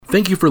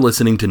Thank you for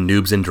listening to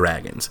Noobs and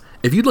Dragons.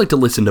 If you'd like to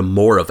listen to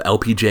more of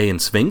LPJ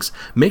and Sphinx,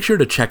 make sure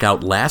to check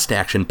out Last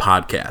Action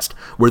Podcast,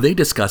 where they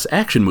discuss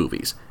action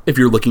movies. If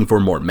you're looking for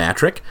more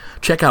Matrick,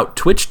 check out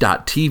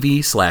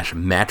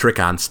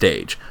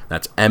twitch.tv/MatrickOnStage.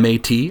 That's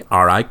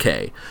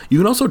MATRIK. You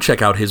can also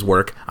check out his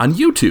work on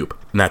YouTube,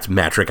 and that's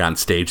Matrick on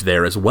Stage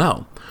there as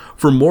well.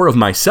 For more of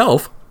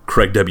myself,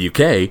 Craig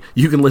WK,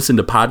 you can listen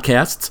to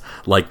podcasts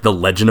like The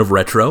Legend of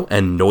Retro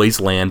and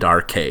Noiseland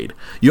Arcade.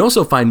 You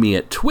also find me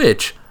at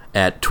Twitch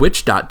at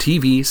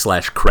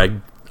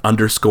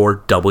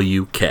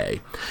twitch.tv/Craig_WK.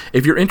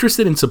 If you're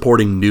interested in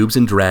supporting Noobs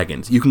and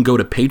Dragons, you can go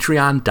to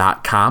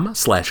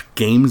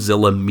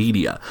patreon.com/Gamezilla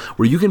Media,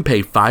 where you can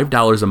pay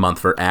 $5 a month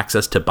for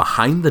access to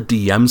Behind the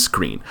DM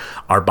Screen,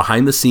 our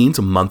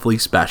behind-the-scenes monthly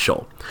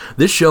special.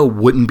 This show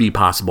wouldn't be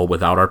possible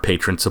without our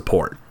patron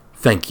support.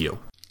 Thank you.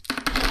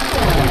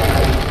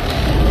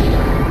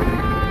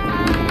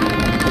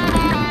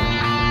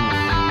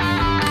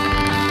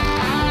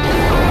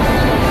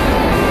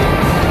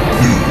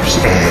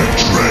 And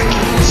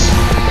Dragons.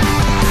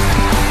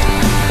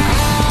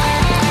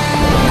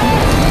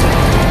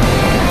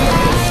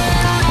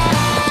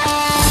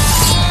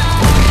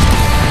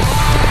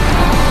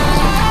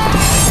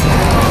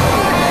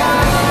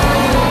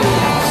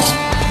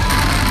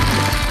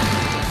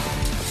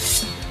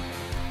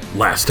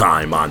 Last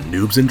time on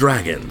Noobs and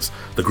Dragons,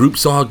 the group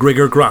saw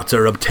Grigor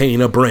Grotzer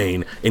obtain a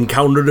brain,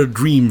 encountered a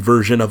dream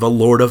version of a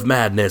Lord of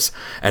Madness,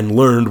 and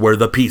learned where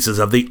the pieces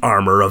of the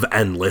armor of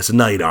Endless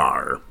Night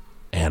are.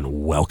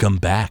 And welcome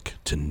back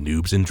to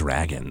Noobs and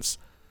Dragons.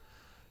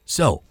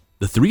 So,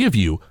 the three of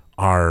you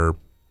are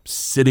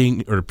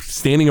standing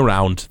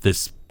around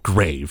this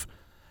grave.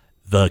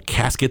 The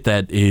casket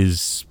that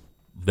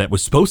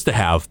was supposed to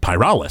have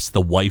Pyralis,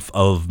 the wife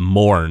of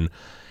Morn,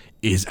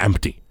 is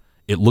empty.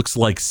 It looks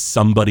like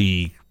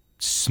somebody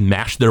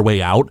smashed their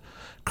way out,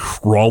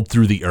 crawled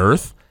through the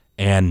earth,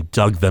 and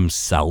dug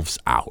themselves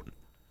out.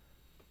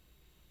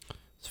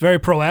 It's very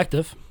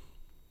proactive.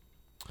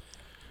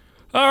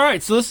 All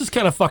right, so this is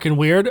kind of fucking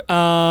weird.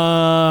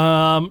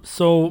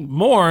 So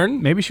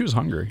Morn, Maybe she was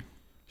hungry.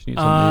 She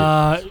needs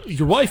something to eat.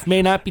 your wife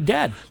may not be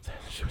dead.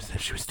 She was dead.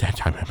 She was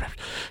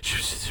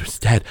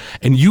dead.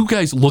 And you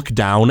guys look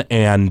down,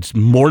 and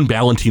Morn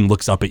Ballantine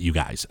looks up at you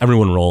guys.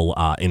 Everyone roll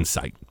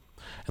insight.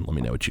 And let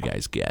me know what you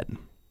guys get.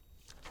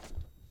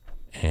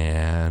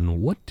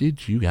 And what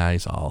did you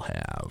guys all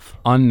have?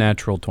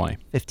 Unnatural 20.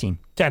 15.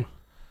 10.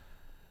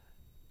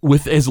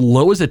 With as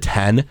low as a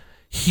 10,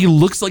 he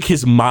looks like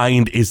his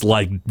mind is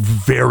like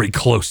very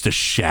close to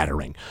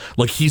shattering.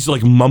 Like he's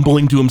like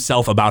mumbling to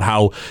himself about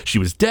how she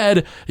was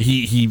dead.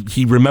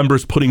 He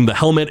remembers putting the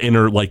helmet in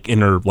her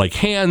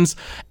hands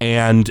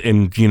and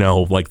you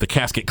know, like the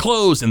casket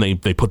closed and they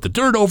put the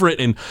dirt over it,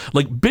 and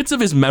like bits of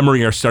his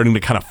memory are starting to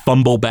kind of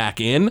fumble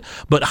back in,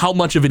 but how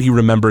much of it he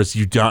remembers,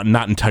 you're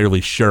not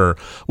entirely sure.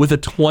 With a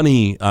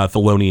 20,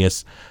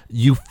 Thelonious,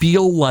 you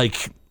feel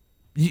like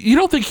you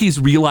don't think he's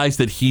realized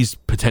that he's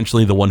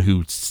potentially the one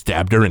who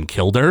stabbed her and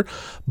killed her,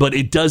 but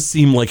it does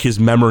seem like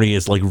his memory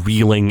is like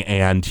reeling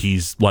and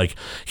he's like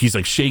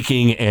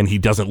shaking and he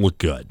doesn't look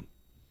good.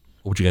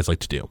 What would you guys like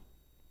to do?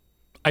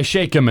 I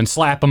shake him and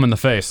slap him in the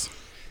face.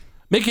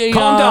 Make a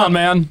Calm down,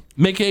 man.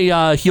 Make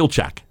a heal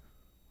check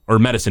or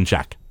medicine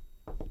check.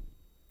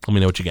 Let me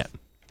know what you get.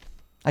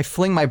 I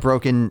fling my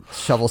broken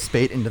shovel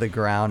spade into the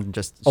ground and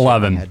just shake my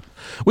 11. head.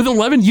 With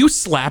 11, you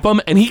slap him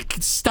and he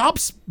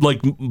stops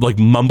like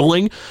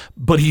mumbling,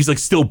 but he's like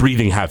still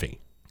breathing heavy.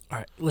 All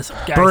right, listen,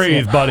 guys.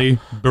 Breathe, buddy.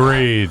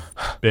 Breathe.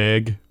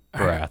 Big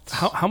breaths.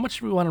 How much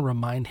do we want to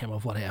remind him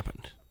of what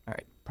happened? All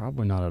right.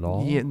 Probably not at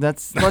all. Yeah,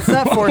 let's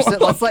not force it.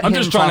 Let's let I'm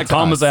him just trying talk to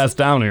calm us. his ass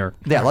down here.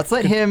 Yeah, let's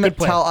let him good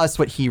plan. tell us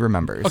what he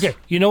remembers. Okay,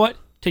 you know what?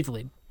 Take the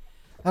lead.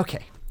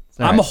 Okay.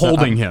 I'm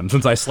holding him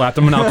since I slapped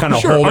him, and I'm kind of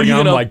Sure. Are holding you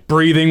him, gonna- like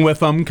breathing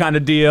with him kind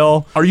of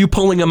deal. Are you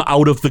pulling him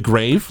out of the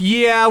grave?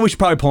 Yeah, we should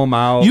probably pull him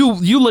out.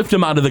 You lift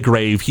him out of the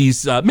grave.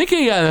 He's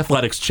making an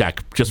athletics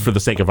check just for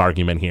the sake of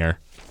argument here.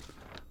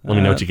 Let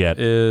me know what you get.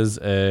 Is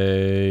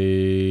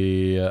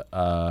a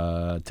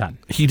 10.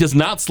 He does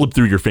not slip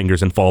through your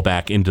fingers and fall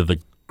back into the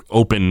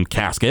open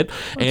casket,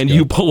 and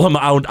you pull him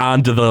out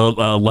onto the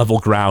level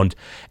ground,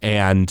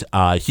 and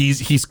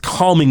he's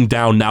calming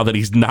down now that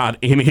he's not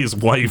in his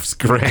wife's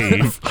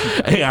grave,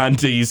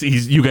 and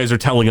you guys are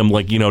telling him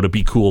like, you know, to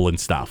be cool and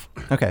stuff.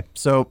 Okay,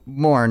 so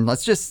Morn,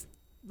 let's just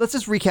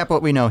recap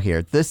what we know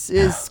here. This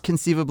is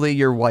conceivably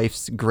your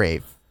wife's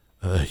grave.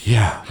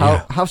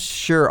 Yeah. How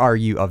sure are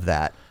you of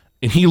that?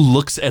 And he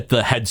looks at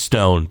the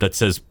headstone that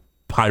says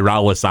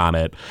Pyralis on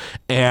it,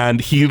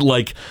 and he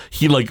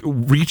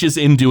reaches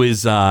into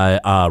his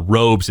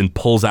robes and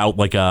pulls out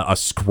like a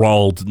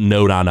scrawled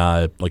note on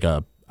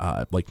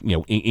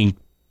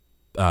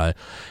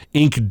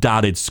ink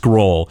dotted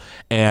scroll,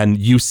 and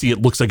you see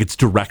it looks like it's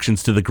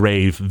directions to the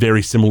grave,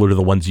 very similar to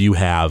the ones you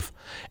have.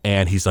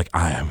 And he's like,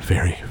 I am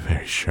very,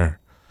 very sure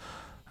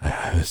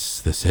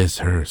this is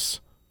hers.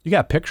 You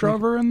got a picture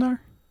of her in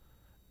there?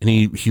 And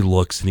he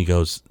looks and he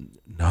goes,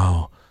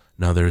 no,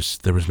 there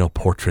was no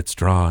portraits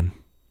drawn.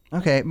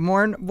 Okay,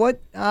 Morn,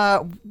 what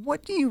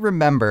do you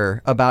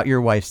remember about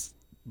your wife's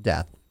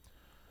death?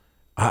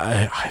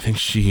 I think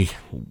she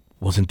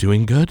wasn't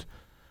doing good.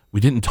 We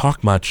didn't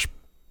talk much.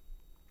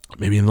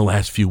 Maybe in the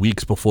last few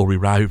weeks before we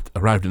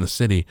arrived in the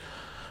city.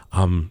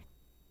 I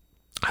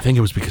think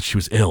it was because she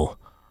was ill.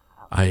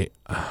 I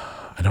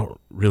don't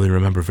really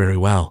remember very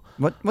well.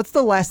 What's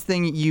the last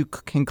thing you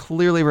can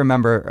clearly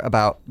remember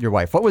about your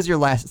wife? What was your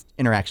last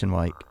interaction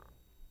like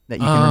that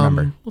you can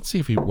remember? Let's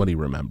see what he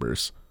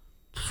remembers.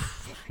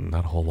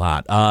 Not a whole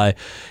lot.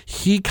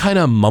 He kind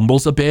of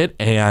mumbles a bit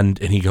and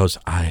he goes,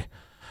 I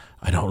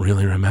don't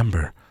really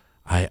remember.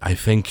 I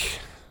think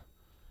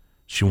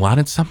she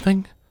wanted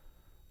something.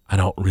 I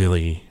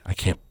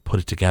can't put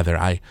it together.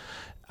 I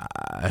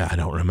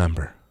don't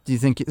remember. Do you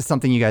think it's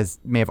something you guys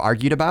may have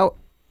argued about?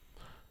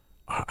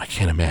 I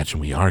can't imagine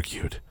we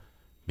argued.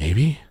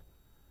 Maybe?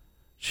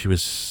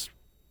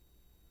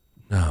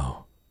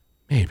 No.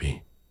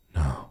 Maybe.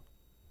 No.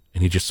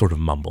 And he just sort of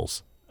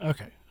mumbles.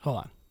 Okay, hold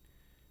on.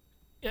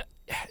 Yeah,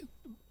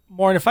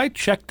 Morn, if I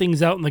check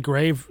things out in the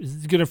grave,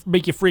 is it going to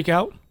make you freak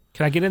out?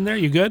 Can I get in there?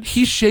 You good?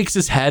 He shakes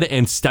his head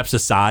and steps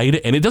aside,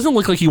 and it doesn't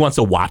look like he wants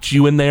to watch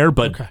you in there,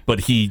 but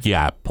he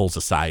pulls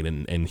aside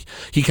and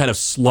he kind of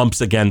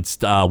slumps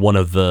against one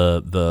of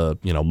the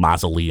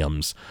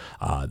mausoleums,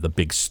 the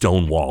big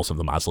stone walls of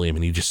the mausoleum,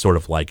 and he just sort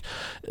of like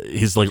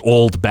his like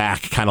old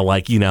back kind of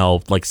like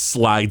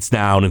slides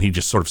down, and he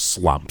just sort of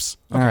slumps.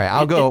 All right,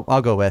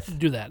 I'll go with.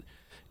 Do that.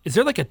 Is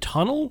there like a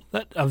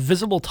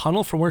visible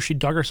tunnel from where she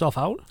dug herself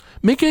out?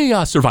 Make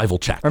a survival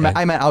check. Or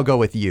I meant I'll go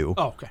with you.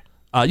 Oh, okay.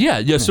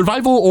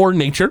 Survival or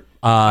nature.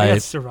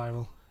 That's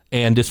survival.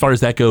 And as far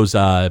as that goes,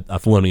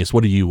 Thelonious,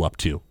 what are you up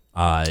to?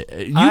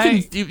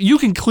 You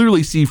can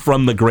clearly see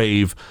from the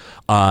grave,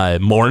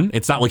 Morn.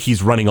 It's not like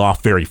he's running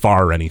off very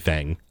far or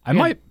anything. I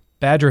might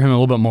badger him a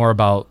little bit more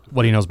about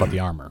what he knows about the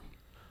armor.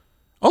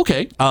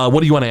 Okay.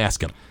 What do you want to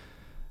ask him?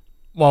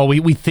 Well,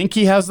 we think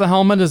he has the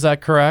helmet. Is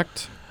that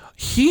correct?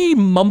 He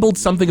mumbled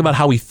something about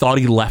how he thought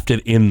he left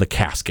it in the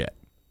casket.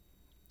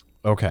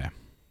 Okay.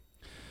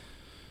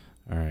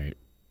 All right.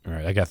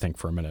 I got to think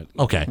for a minute.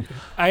 Okay.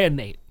 I had an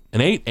 8.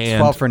 An 8 and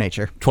 12 for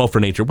nature. 12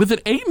 for nature. With an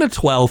 8 and a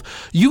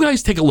 12, you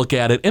guys take a look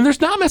at it, and there's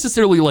not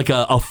necessarily like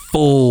a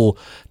full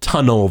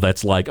tunnel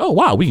that's like, oh,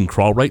 wow, we can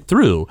crawl right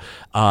through.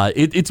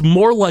 It's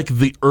more like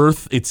the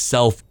earth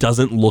itself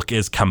doesn't look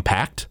as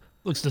compact.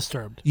 Looks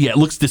disturbed. Yeah, it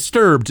looks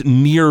disturbed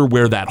near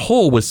where that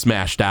hole was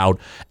smashed out,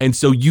 and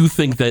so you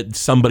think that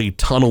somebody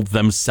tunneled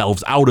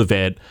themselves out of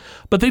it,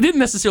 but they didn't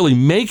necessarily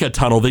make a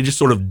tunnel, they just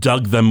sort of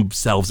dug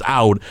themselves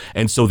out,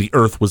 and so the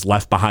earth was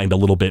left behind a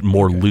little bit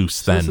more loose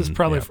So than... this is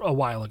probably a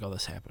while ago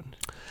this happened.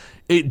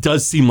 It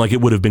does seem like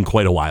it would have been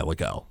quite a while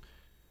ago.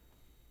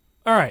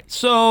 All right,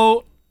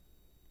 so...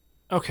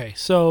 Okay,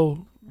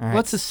 so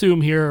let's assume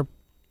here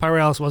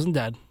Pyralis wasn't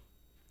dead.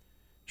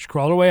 She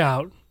crawled her way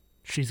out.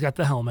 She's got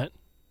the helmet.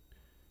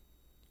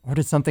 Or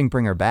did something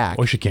bring her back?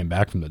 Or she came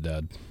back from the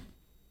dead.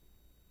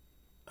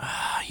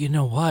 You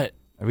know what?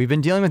 We've been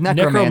dealing with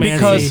necromancy.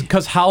 Necromancy.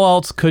 Because how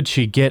else could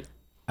she get...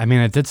 I mean,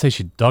 it did say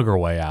she dug her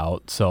way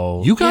out,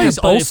 so... You guys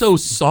also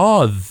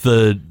saw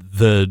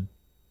the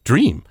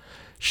dream.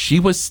 She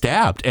was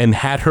stabbed and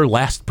had her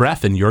last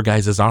breath in your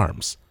guys'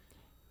 arms.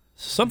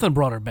 Something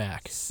brought her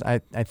back. I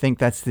think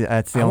that's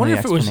the only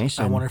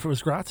explanation. I wonder if it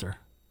was Gratzer.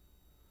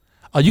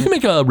 You can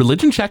make a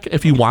religion check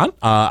if you want.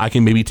 I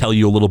can maybe tell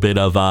you a little bit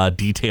of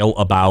detail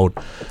about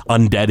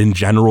undead in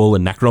general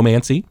and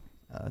necromancy.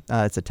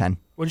 It's a 10.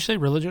 What'd you say,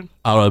 religion?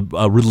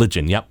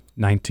 Religion, yep.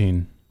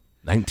 19.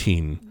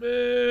 19.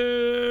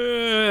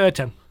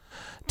 10.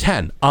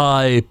 10.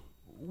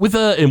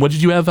 And what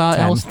did you have,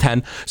 Alice?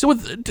 10. So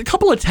with a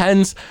couple of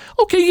 10s,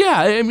 okay,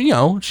 yeah, I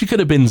mean, she could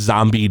have been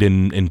zombied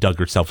and dug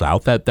herself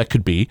out. That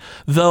could be.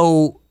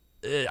 Though,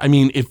 I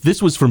mean, if this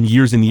was from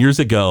years and years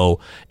ago,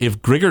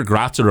 if Grigor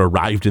Gratzer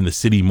arrived in the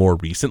city more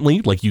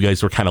recently, like you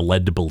guys were kind of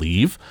led to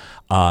believe,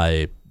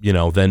 then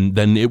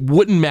it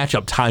wouldn't match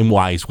up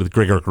time-wise with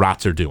Grigor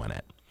Gratzer doing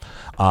it.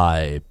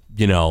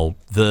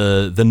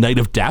 The Night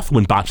of Death,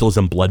 when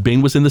Botulism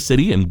Bloodbane was in the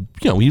city, and,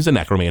 he's a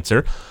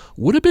necromancer,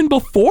 would have been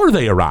before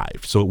they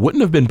arrived, so it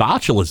wouldn't have been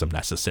botulism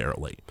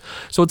necessarily.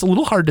 So it's a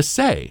little hard to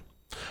say.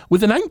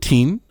 With a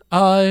 19,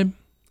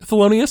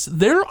 Thelonious,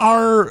 there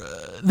are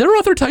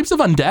other types of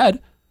undead.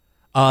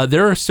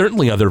 There are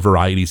certainly other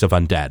varieties of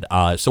undead.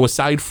 So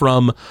aside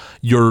from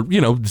your,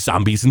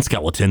 zombies and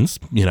skeletons,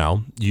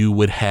 you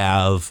would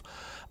have,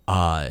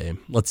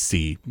 let's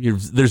see,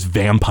 there's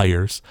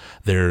vampires,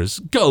 there's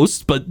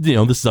ghosts, but,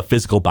 this is a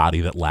physical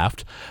body that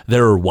left.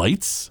 There are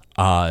wights.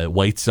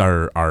 Wights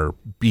are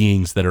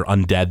beings that are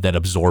undead that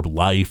absorb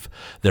life.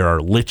 There are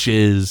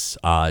liches.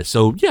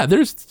 So yeah,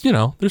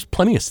 there's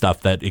plenty of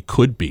stuff that it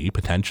could be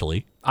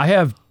potentially. I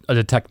have a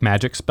detect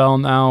magic spell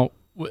now.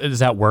 Is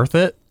that worth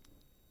it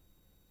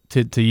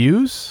to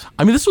use?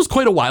 I mean, this was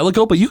quite a while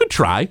ago, but you could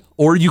try,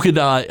 or you could,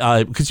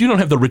 because you don't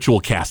have the ritual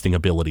casting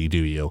ability,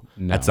 do you?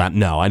 No.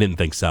 No, I didn't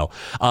think so.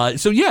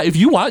 So yeah, if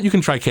you want, you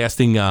can try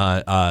casting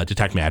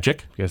detect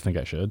magic. You guys think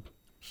I should?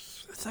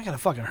 It's not gonna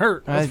fucking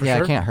hurt. That's for yeah,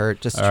 sure. it can't hurt.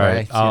 Just All try.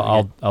 right, See what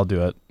you get. I'll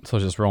do it. So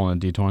just rolling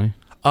a d20.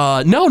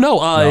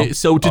 No.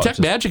 So detect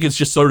just- magic is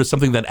just sort of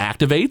something that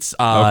activates.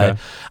 Okay.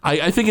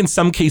 I think in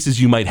some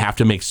cases you might have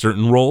to make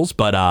certain rolls,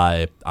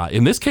 but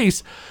in this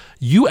case,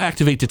 you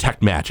activate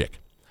detect magic,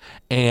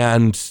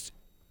 and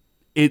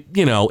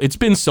it's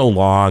been so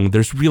long.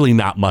 There's really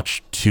not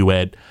much to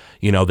it,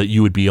 that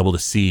you would be able to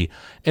see.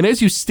 And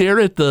as you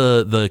stare at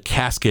the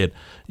casket,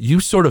 you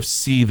sort of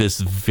see this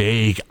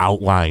vague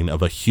outline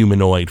of a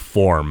humanoid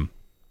form,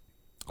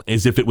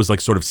 as if it was like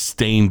sort of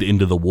stained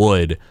into the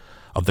wood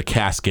of the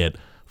casket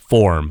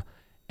form,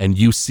 and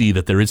you see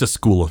that there is a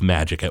school of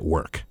magic at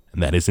work,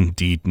 and that is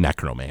indeed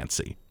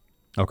necromancy.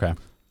 Okay.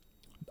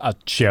 I'll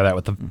share that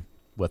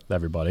with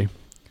everybody.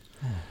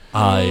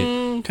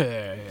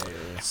 Okay.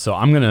 So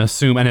I'm gonna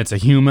assume, and it's a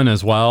human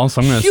as well.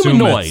 So I'm gonna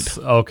Humanoid. assume it's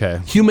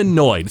okay.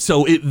 Humanoid.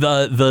 So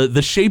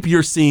the shape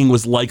you're seeing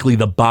was likely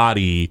the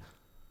body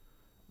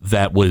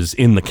that was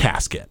in the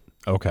casket.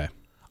 Okay.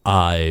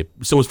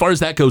 So as far as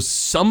that goes,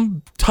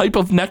 some type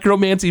of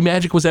necromancy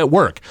magic was at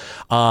work,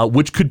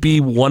 which could be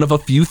one of a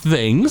few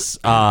things.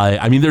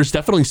 I mean, there's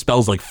definitely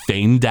spells like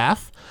feign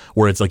death,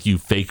 where it's like you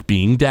fake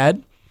being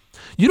dead.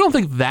 You don't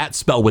think that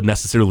spell would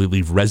necessarily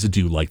leave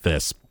residue like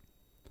this.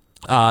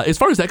 As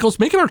far as that goes,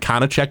 make an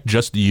Arcana check,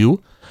 just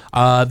you,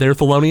 there,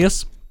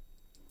 Thelonious,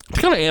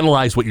 to kind of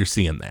analyze what you're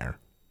seeing there.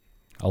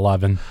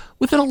 11.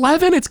 With an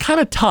 11, it's kind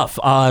of tough.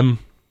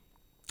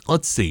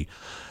 Let's see.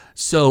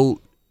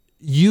 So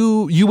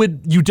you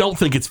don't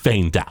think it's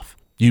feigned death.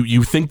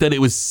 You think that it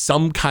was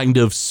some kind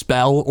of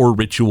spell or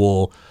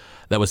ritual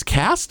that was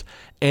cast,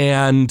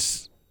 and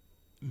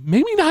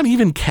maybe not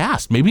even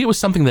cast. Maybe it was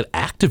something that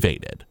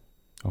activated.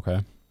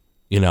 Okay.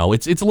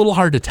 It's a little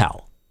hard to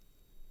tell.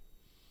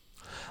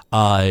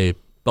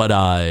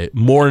 But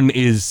Morn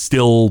is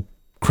still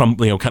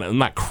kind of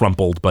not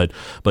crumpled, but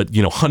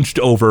hunched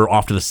over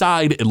off to the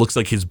side. It looks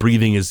like his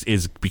breathing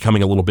is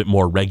becoming a little bit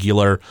more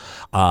regular.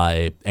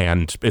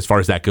 And as far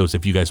as that goes,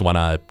 if you guys want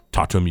to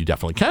talk to him, you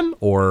definitely can.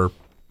 Or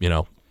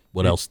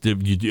what else?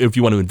 If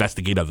you want to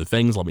investigate other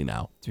things, let me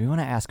know. Do we want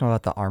to ask him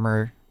about the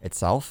armor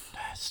itself?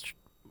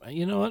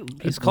 You know what?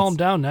 He's calmed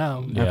down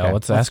now. Yeah, Okay.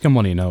 let's ask him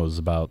what he knows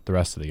about the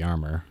rest of the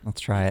armor.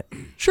 Let's try it.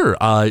 Sure.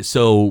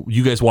 So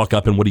you guys walk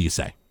up, and what do you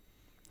say?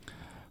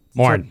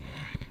 Morn.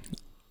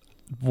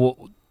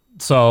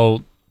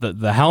 So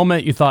the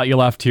helmet you thought you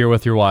left here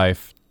with your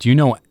wife, do you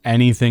know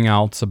anything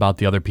else about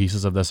the other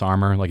pieces of this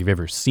armor? Like, have you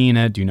ever seen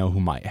it? Do you know who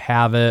might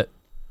have it?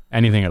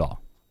 Anything at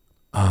all?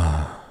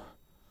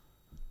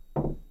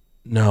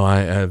 No,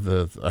 I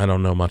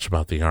don't know much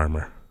about the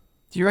armor.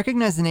 Do you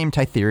recognize the name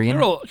Tytherian?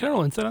 Can I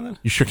roll insight on that?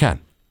 You sure can.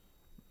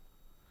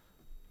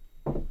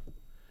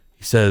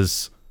 He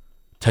says,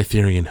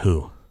 Tytherian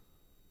who?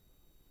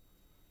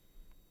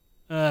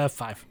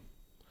 5.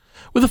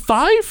 With a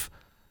 5?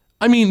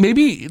 I mean,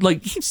 maybe,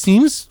 he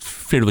seems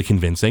fairly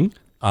convincing.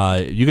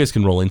 You guys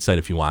can roll insight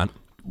if you want.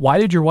 Why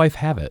did your wife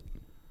have it?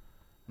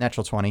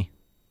 Natural 20.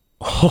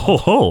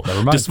 Oh,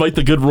 Never mind. despite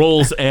the good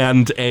rolls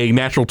and a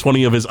natural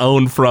 20 of his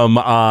own from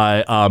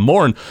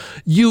Morn,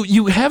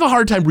 you have a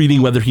hard time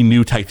reading whether he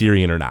knew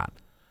Tytherian or not.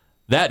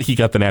 That he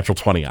got the natural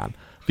 20 on.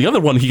 The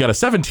other one he got a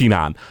 17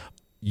 on.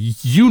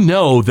 You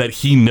know that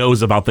he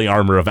knows about the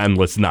armor of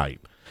Endless Night.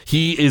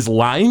 He is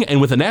lying,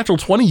 and with a natural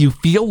 20, you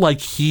feel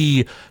like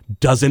he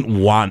doesn't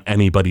want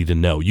anybody to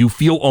know. You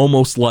feel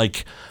almost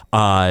like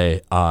how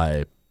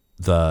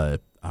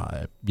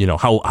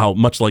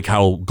much like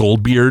how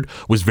Goldbeard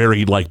was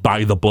very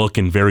by the book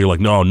and very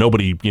no,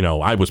 nobody,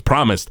 I was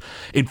promised.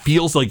 It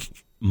feels like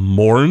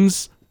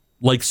Morn's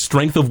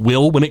strength of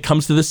will when it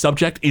comes to this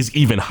subject is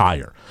even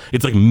higher.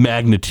 It's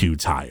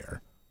magnitudes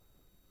higher.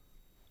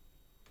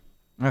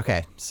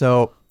 Okay,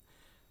 so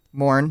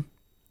Morn,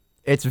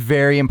 it's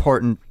very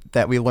important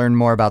that we learn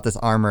more about this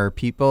armor.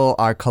 People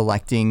are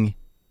collecting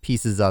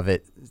pieces of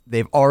it.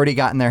 They've already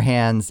gotten their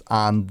hands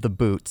on the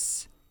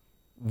boots.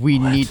 We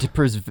need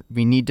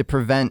to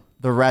prevent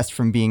the rest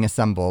from being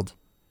assembled.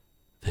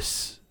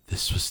 This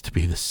was to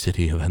be the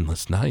city of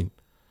Endless Night.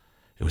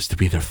 It was to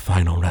be their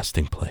final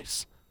resting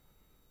place.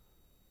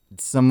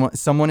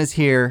 Someone is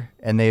here,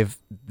 and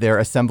they're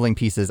assembling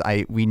pieces.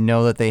 We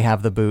know that they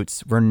have the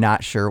boots. We're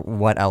not sure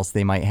what else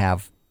they might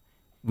have.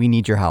 We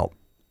need your help.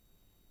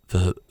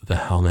 The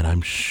helmet,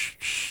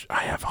 I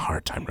have a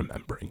hard time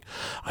remembering.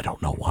 I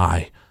don't know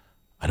why.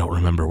 I don't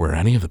remember where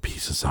any of the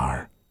pieces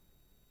are.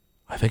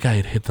 I think I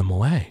had hid them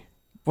away.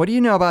 What do you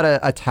know about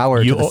a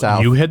tower to the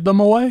south? You hid them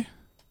away?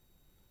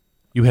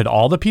 You hid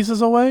all the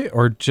pieces away,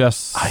 or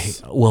just?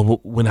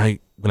 When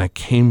I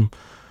came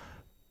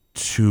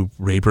to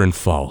Rayburn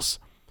Falls,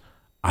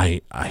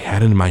 I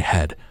had it in my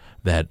head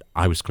that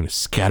I was going to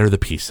scatter the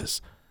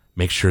pieces,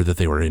 make sure that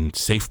they were in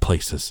safe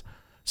places,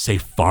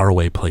 safe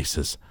faraway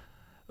places,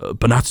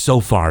 but not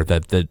so far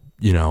that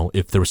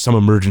if there was some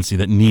emergency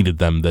that needed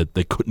them, that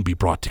they couldn't be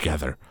brought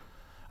together.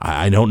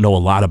 I don't know a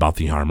lot about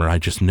the armor. I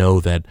just know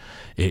that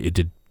it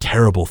did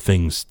terrible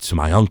things to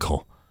my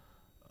uncle,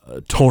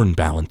 Torn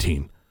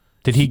Ballantine.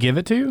 Did he give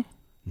it to you?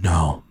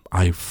 No,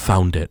 I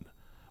found it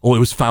Oh, it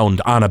was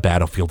found on a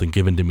battlefield and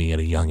given to me at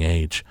a young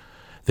age.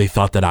 They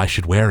thought that I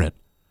should wear it,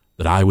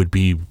 that I would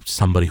be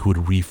somebody who would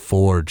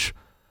reforge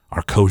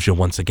Arcosia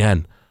once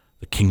again,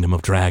 the kingdom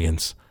of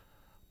dragons.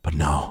 But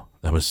no,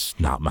 that was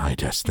not my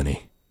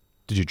destiny.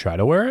 Did you try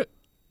to wear it?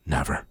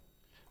 Never.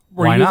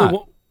 Why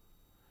not?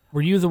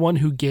 Were you the one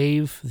who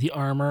gave the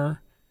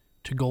armor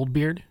to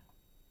Goldbeard?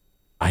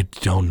 I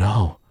don't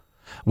know.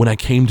 When I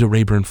came to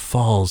Rayburn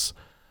Falls,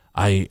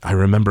 I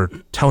remember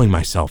telling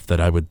myself that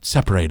I would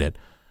separate it,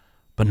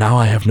 but now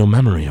I have no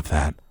memory of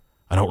that.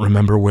 I don't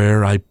remember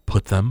where I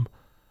put them.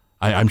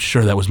 I'm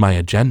sure that was my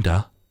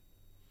agenda.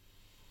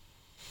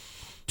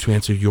 To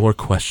answer your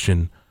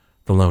question,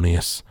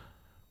 Thelonious,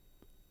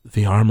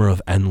 the armor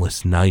of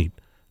Endless Night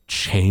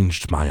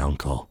changed my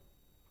uncle.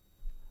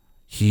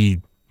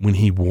 When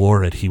he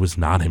wore it, he was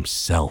not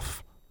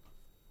himself.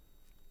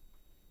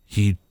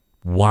 He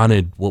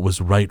wanted what was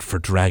right for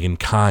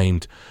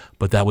dragonkind,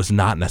 but that was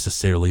not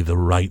necessarily the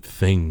right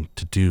thing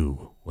to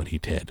do what he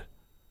did.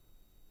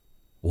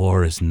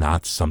 War is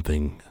not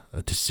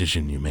a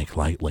decision you make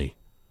lightly.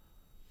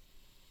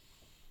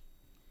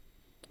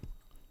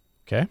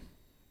 Okay.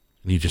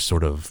 And he just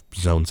sort of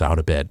zones out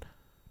a bit.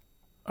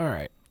 All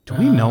right. Do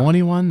we know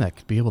anyone that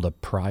could be able to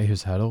pry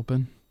his head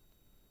open?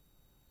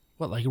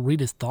 What, like read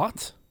his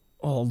thoughts?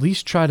 Well, at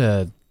least try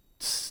to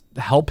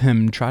help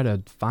him try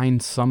to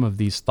find some of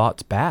these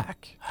thoughts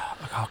back.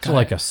 So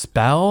like a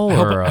spell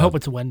I hope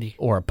it's Wendy.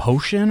 or a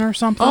potion or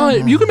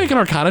something? You can make an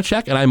Arcana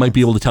check, and I might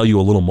be able to tell you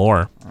a little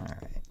more. All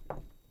right.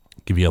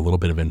 Give you a little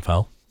bit of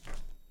info.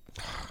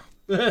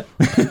 What,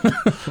 4?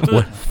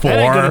 That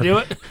ain't gonna do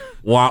it.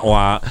 Wah,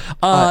 wah.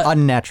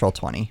 Unnatural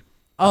 20.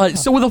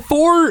 So with a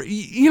 4,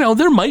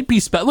 there might be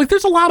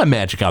there's a lot of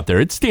magic out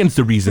there. It stands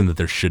to reason that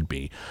there should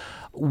be.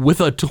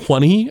 With a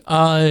 20,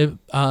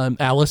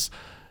 Alice,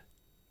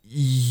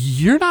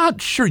 you're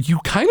not sure. You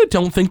kind of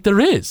don't think there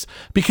is,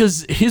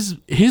 because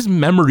his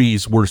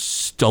memories were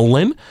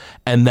stolen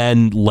and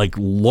then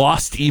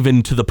lost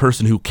even to the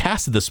person who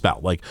casted the spell.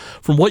 Like,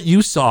 from what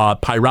you saw,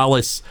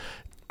 Pyralis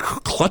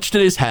clutched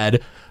at his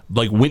head,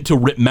 went to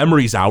rip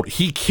memories out.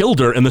 He killed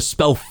her, and the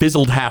spell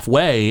fizzled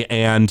halfway,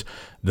 and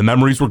the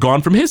memories were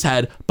gone from his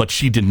head, but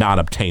she did not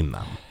obtain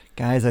them.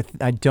 Guys,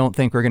 I don't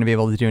think we're going to be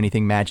able to do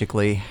anything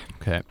magically.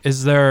 Okay.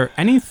 Is there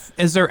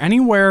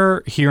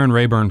anywhere here in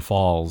Rayburn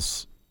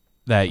Falls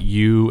that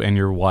you and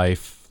your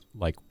wife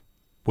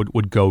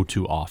would go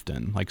to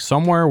often? Like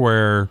somewhere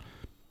where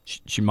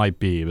she might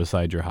be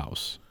beside your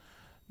house?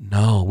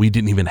 No, we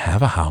didn't even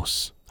have a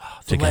house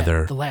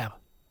together. The lab.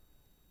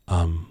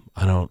 I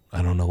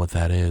don't know what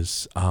that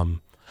is.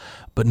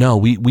 But no,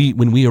 we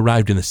when we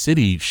arrived in the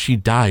city, she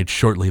died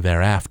shortly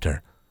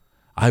thereafter.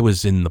 I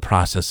was in the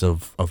process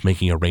of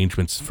making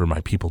arrangements for my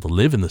people to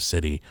live in the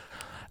city,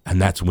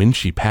 and that's when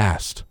she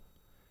passed.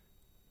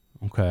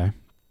 Okay.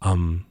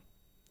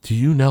 Do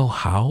you know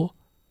how?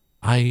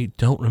 I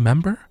don't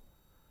remember.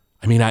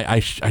 I mean, I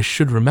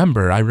should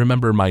remember. I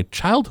remember my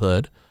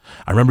childhood.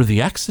 I remember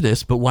the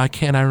Exodus, but why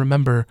can't I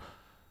remember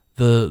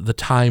the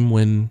time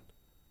when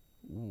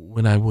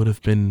I would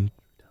have been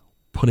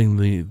putting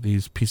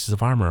these pieces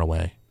of armor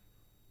away?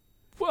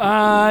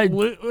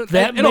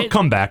 It'll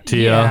come back to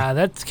you. Yeah,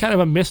 that's kind of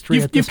a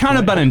mystery. You've kind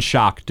of been in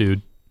shock,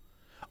 dude.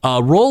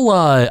 Roll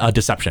a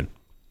deception.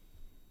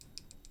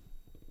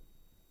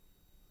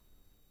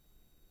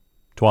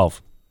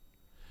 12.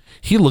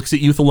 He looks at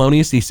you,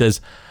 Thelonious, and he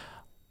says,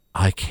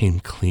 I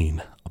came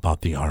clean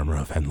about the armor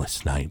of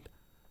Endless Night.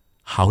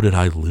 How did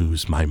I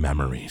lose my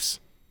memories?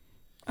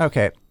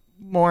 Okay,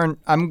 Morn,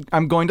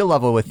 I'm going to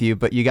level with you,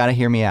 but you got to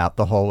hear me out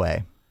the whole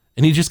way.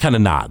 And he just kind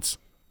of nods.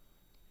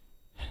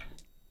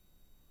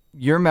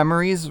 Your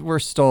memories were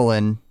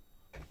stolen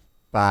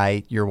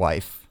by your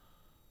wife.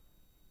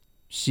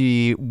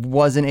 She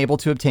wasn't able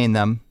to obtain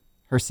them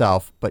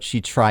herself, but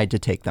she tried to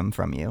take them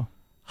from you.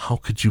 How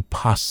could you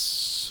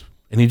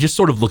And he just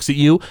sort of looks at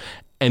you,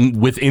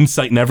 and with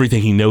insight and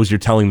everything, he knows you're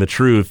telling the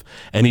truth.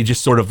 And he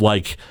just sort of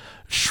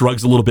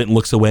shrugs a little bit and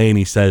looks away, and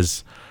he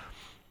says,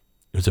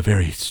 it was a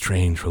very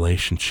strange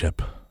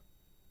relationship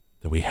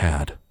that we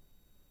had.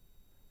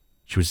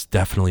 She was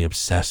definitely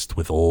obsessed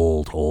with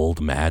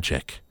old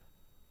magic.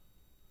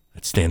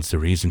 It stands to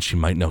reason she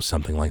might know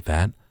something like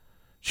that.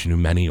 She knew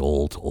many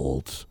old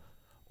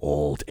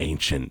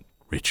ancient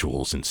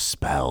rituals and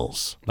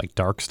spells. Like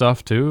dark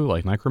stuff too?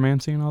 Like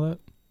necromancy and all that?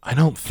 I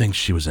don't think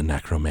she was a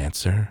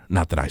necromancer,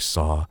 not that I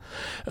saw.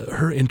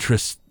 Her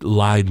interest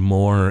lied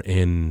more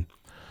in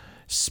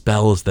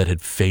spells that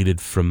had faded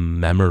from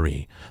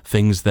memory,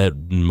 things that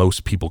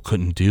most people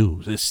couldn't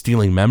do.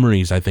 Stealing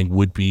memories, I think,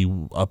 would be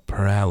up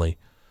her alley.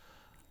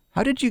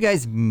 How did you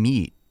guys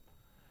meet?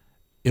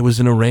 It was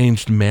an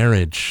arranged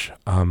marriage.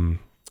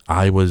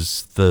 I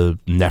was the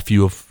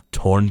nephew of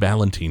Torn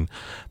Ballantine,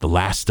 the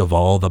last of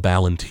all the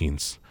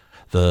Ballantines,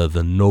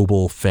 the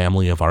noble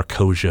family of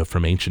Arcosia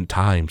from ancient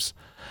times.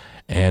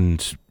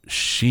 And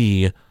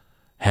she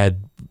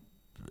had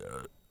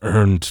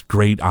earned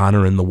great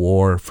honor in the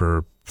war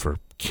for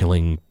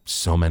killing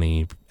so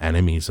many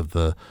enemies of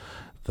the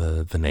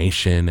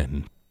nation,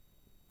 and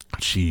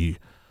she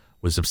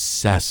was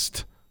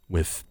obsessed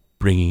with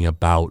bringing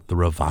about the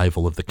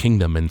revival of the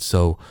kingdom. And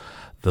so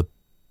the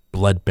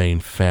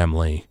Bloodbane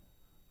family,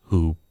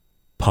 who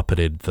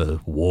puppeted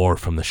the war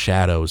from the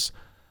shadows,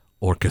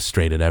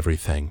 orchestrated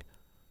everything.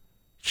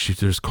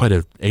 There's quite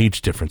an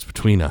age difference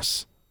between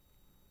us.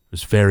 It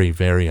was very,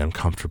 very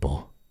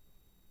uncomfortable.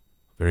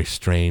 Very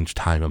strange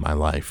time in my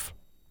life.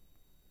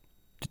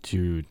 Did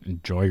you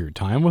enjoy your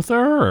time with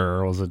her,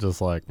 or was it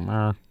just like,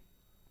 meh?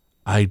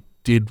 I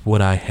did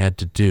what I had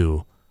to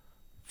do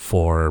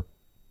for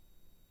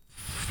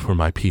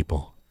my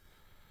people.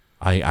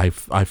 I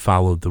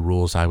followed the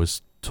rules I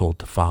was told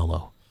to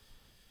follow.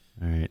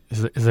 All right.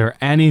 Is there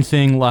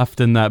anything left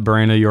in that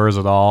brain of yours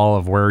at all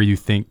of where you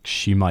think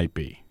she might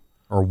be?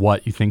 Or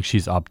what you think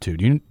she's up to?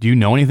 Do you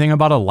know anything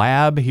about a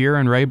lab here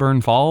in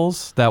Rayburn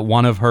Falls that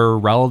one of her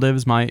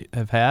relatives might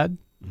have had?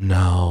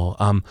 No.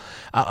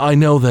 I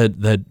know that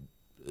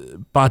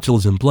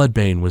botulism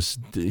bloodbane was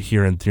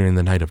here during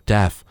the night of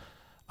death.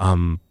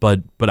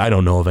 But I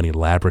don't know of any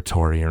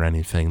laboratory or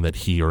anything that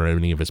he or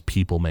any of his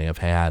people may have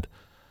had.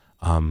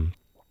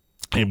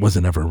 It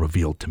wasn't ever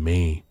revealed to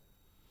me.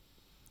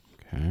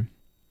 Okay.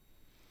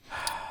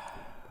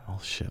 Oh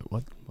shit!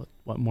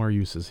 What more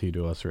use is he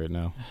to us right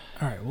now?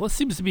 All right. Well, it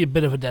seems to be a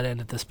bit of a dead end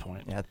at this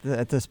point. Yeah,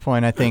 at this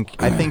point, I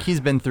think he's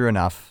been through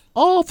enough.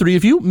 All three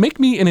of you make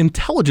me an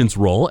intelligence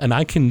roll, and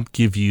I can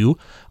give you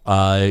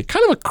kind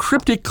of a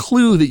cryptic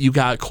clue that you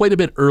got quite a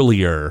bit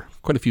earlier,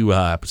 quite a few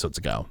episodes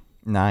ago.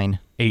 9.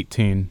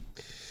 18.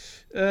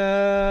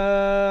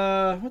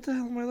 What the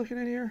hell am I looking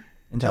at here?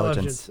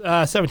 Intelligence.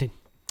 17.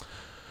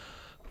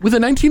 With a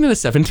 19 and a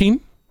 17,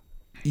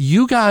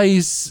 you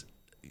guys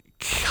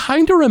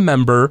kind of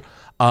remember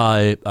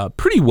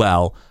pretty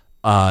well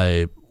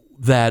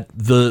that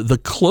the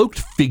cloaked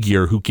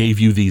figure who gave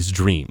you these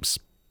dreams,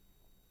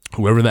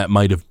 whoever that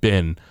might have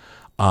been,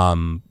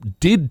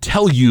 did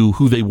tell you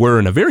who they were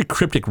in a very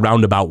cryptic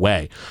roundabout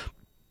way.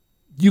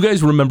 You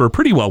guys remember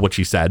pretty well what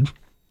she said.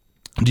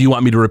 Do you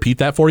want me to repeat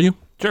that for you?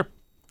 Sure.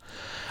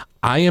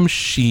 I am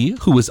she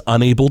who is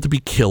unable to be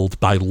killed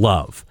by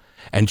love,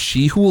 and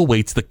she who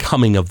awaits the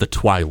coming of the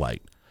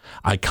twilight.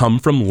 I come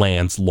from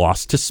lands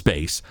lost to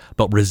space,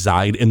 but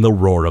reside in the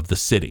roar of the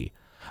city.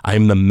 I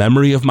am the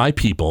memory of my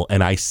people,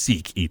 and I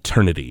seek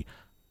eternity.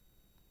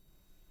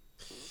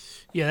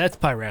 Yeah, that's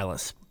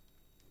Pyralis.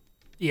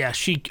 Yeah,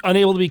 she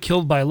unable to be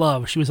killed by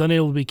love. She was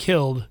unable to be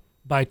killed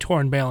by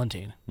Torn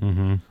Ballantine.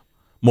 Mm-hmm.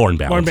 Morn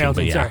Ballantine,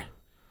 Ballantine, yeah. sorry.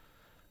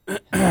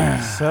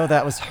 So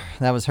that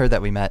was her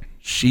that we met.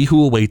 She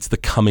who awaits the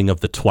coming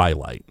of the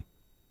twilight.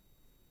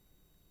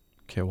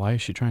 Okay, why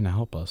is she trying to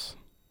help us?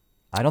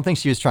 I don't think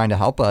she was trying to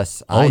help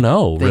us. Oh,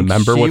 no. think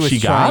Remember what she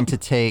was trying got? to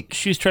take.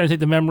 She's trying to take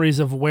the memories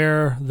of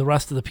where the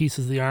rest of the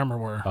pieces of the armor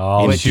were.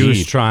 Oh, she was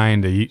Indeed.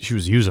 trying to. She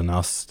was using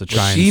us to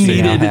try and She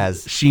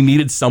see.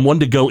 needed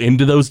someone to go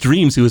into those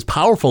dreams who was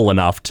powerful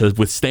enough to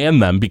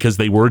withstand them because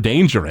they were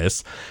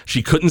dangerous.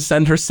 She couldn't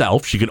send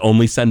herself. She could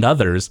only send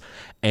others.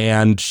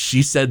 And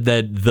she said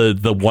that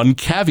the one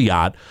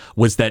caveat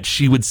was that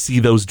she would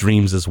see those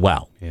dreams as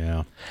well.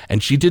 Yeah.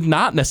 And she did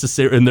not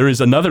necessarily, and there is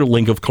another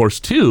link, of course,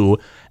 too,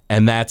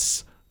 and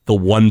that's the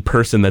one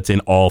person that's in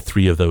all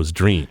three of those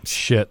dreams.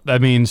 Shit, that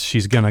means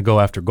she's gonna go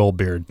after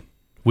Goldbeard.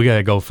 We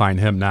gotta go find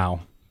him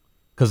now,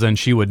 because then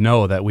she would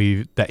know that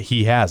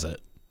he has it,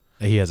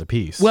 that he has a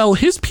piece. Well,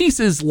 his piece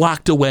is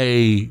locked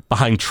away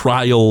behind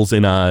trials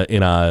in a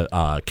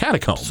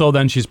catacomb. So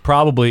then she's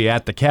probably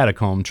at the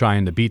catacomb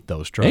trying to beat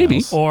those trials.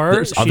 Maybe. Or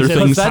There's she's other in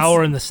things. the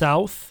tower in the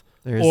south.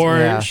 Or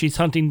yeah. she's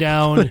hunting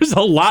down. There's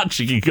a lot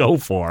she could go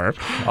for.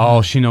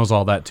 Oh, she knows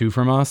all that too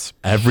from us.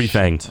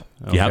 Everything.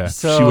 Okay. Yep.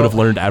 So- she would have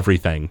learned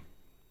everything.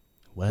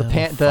 Well,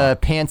 The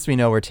pants we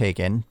know were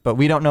taken, but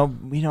we don't know.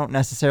 We don't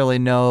necessarily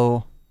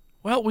know.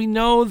 Well, we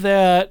know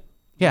that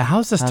yeah.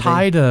 How's this How they-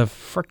 tied to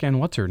frickin'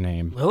 what's her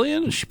name?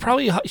 Lillian. She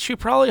probably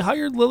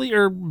hired Lily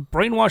or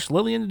brainwashed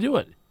Lillian to do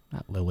it,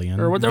 Not Lillian.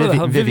 or whatever the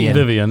hell. Vivian.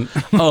 Vivian.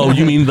 Oh,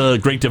 you mean the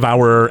Great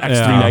Devourer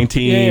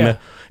X319? Yeah.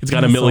 It's got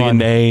a That's the million one.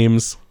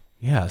 names.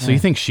 Yeah. So you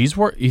think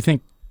you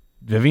think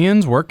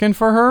Vivian's working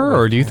for her,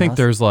 or do you think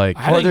there's like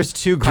I Or think there's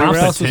two Pyralis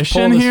groups. was competition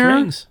pulling the here?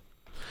 strings.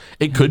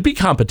 It could be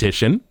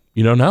competition.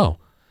 You don't know.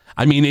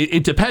 I mean,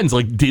 it depends.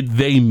 Like, did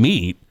they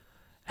meet?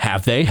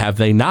 Have they? Have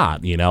they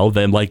not? You know,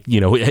 then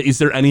is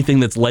there anything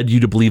that's led you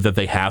to believe that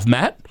they have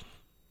met?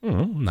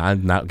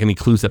 Not any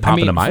clues that pop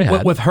into my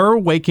head. with her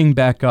waking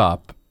back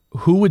up,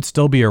 who would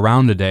still be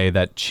around today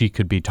that she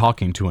could be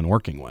talking to and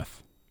working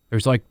with?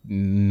 There's like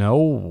no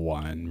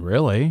one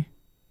really,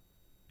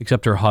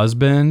 except her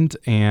husband,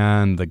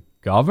 and the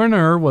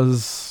governor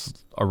was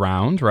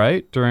around,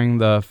 right, during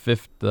the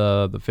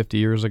 50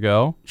 years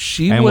ago.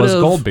 She and would was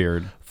have,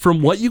 Goldbeard.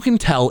 From what you can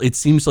tell, it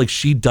seems like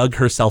she dug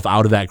herself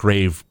out of that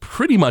grave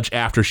pretty much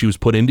after she was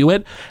put into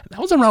it. That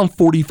was around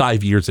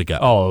 45 years ago.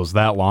 Oh, it was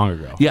that long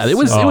ago. Yeah, it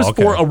was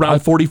okay. around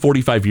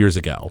 40-45 years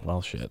ago.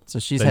 Well, shit. So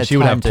she's Then had she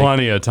would time have to-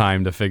 plenty of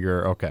time to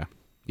figure. Okay.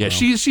 Yeah,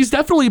 she's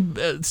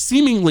definitely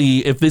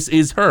seemingly, if this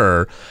is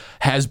her,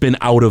 has been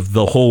out of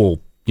the whole,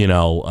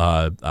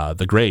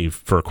 the grave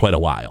for quite a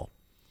while.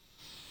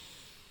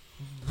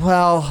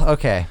 Well,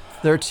 okay.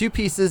 There are two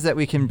pieces that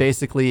we can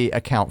basically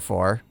account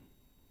for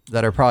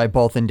that are probably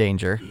both in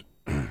danger.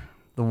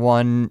 The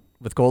one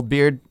with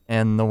Goldbeard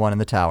and the one in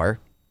the tower.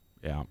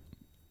 Yeah.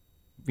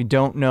 We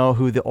don't know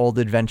who the old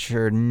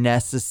adventurer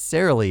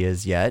necessarily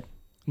is yet.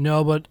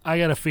 No, but I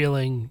got a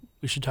feeling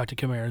we should talk to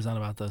Chimerazon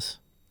about this.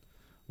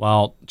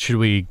 Well, should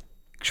we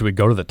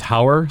go to the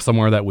tower,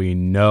 somewhere that we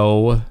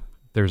know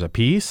there's a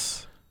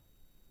piece?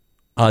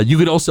 You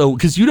could also,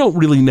 because you don't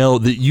really know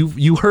that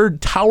you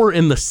heard tower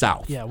in the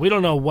south. Yeah, we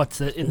don't know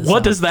what's in the What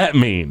south. does that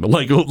mean?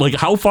 Like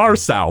how far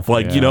south?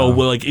 Like, you know,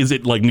 like is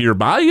it like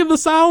nearby in the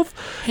south?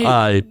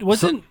 Hey,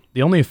 wasn't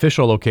The only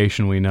official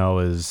location we know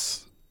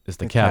is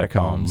the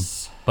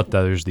catacombs, but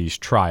there's these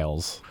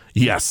trials.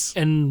 Yes.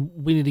 and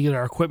we need to get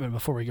our equipment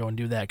before we go and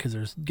do that because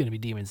there's going to be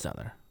demons down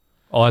there.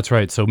 Oh, that's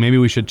right. So maybe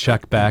we should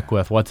check back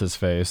with what's his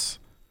face.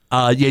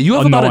 Yeah, you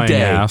have about a Annoying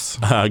day. ass.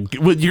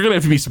 Well, you're gonna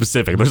have to be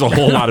specific. There's a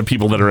whole lot of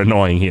people that are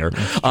annoying here.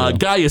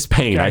 Gaius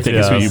Payne, I think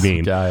is who you Yes,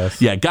 mean.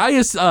 Gaius. Yeah,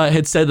 Gaius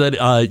had said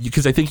that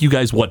because I think you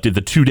guys did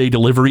the 2-day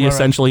delivery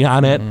essentially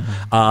on it,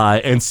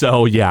 and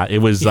so yeah, it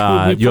was you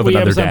have we another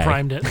Amazon day.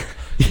 Primed it.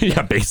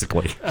 Yeah,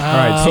 basically. All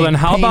right. So then,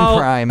 how Pain about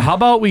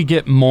Prime. we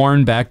get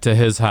Morn back to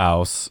his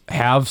house,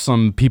 have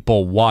some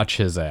people watch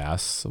his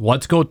ass.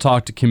 Let's go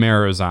talk to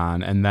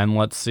Chimerazon, and then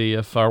let's see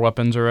if our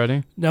weapons are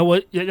ready. Now,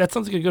 what? Yeah, that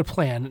sounds like a good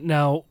plan.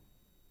 Now,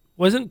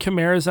 wasn't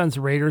Chimerazon's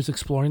raiders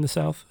exploring the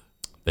south?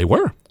 They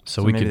were.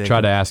 So we maybe could they try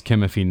can- to ask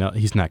him if he knows.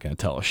 He's not going to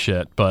tell us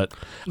shit, but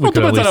we Well,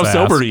 could at depends on least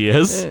how ask. sober he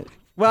is.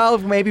 Well,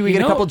 maybe we get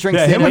a know, couple drinks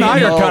Yeah, in. him and I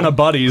he'll- are kind of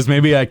buddies.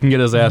 Maybe I can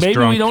get his ass Maybe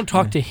drunk. we don't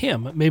talk to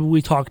him. Maybe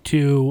we talk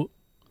to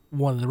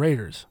one of the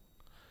raiders.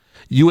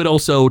 You had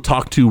also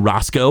talked to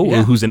Roscoe,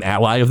 Yeah. who's an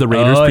ally of the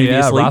Raiders Oh yeah,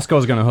 previously.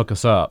 Roscoe's going to hook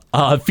us up.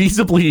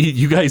 Feasibly,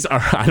 you guys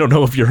are. I don't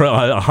know if you're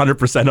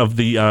 100% of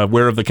the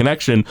aware of the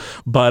connection,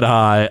 but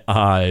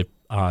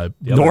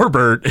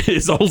Norbert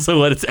is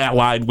also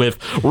allied with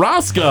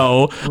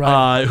Roscoe,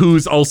 Right.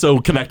 who's also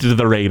connected to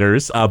the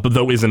Raiders, but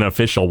though isn't an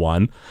official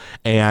one.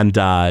 And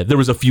there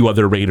was a few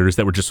other Raiders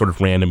that were just sort of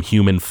random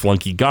human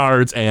flunky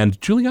guards, and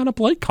Juliana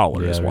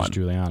Blightcaller Yeah, is there's one.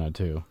 Juliana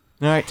too.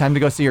 All right, time to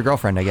go see your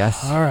girlfriend, I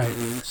guess. All right.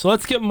 So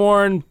let's get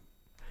Morn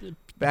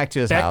Back to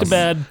his back house. to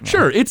bed.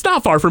 Sure, it's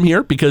not far from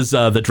here because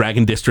the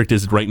Dragon District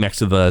is right next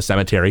to the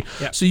cemetery.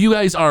 Yeah. So you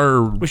guys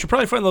are We should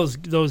probably find those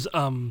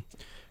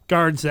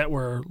guards that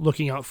were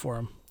looking out for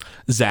him.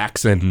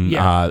 Zax and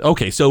Yeah.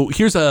 okay. So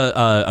here's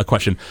a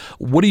question: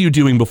 what are you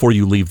doing before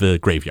you leave the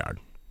graveyard?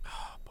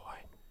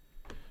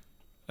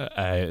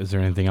 Is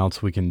there anything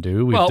else we can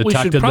do? We've Well, we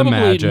detected should the probably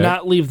magic.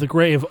 not leave the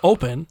grave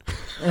open.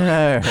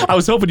 I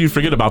was hoping you'd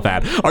forget about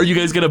that. Are you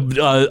guys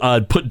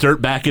gonna put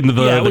dirt back into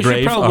the, Yeah, the we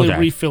grave? should probably Okay.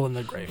 refill in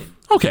the grave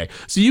Okay,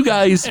 so you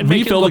guys and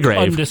make it refill the look grave.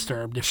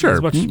 undisturbed. Sure,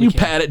 as much as we you can.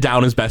 pat it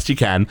down as best you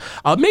can.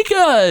 Make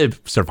a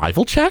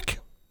survival check.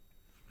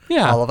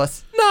 Yeah, All of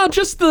us. No,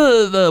 just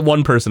the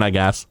one person, I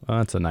guess.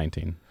 That's a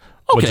 19,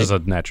 Okay. which is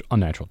a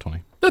unnatural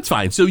 20. That's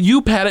fine. So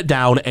you pat it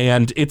down,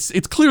 and it's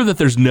clear that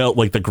there's no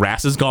the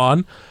grass is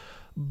gone,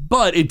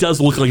 but it does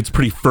look like it's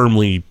pretty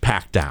firmly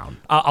packed down.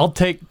 I'll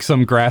take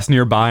some grass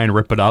nearby and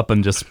rip it up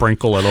and just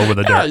sprinkle it over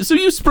the dirt. Yeah, so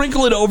you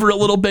sprinkle it over a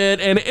little bit,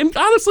 and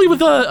honestly,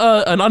 with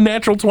an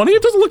unnatural 20,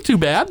 it doesn't look too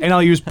bad. And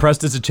I'll use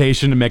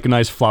prestidigitation to make a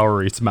nice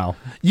flowery smell.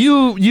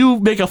 You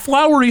make a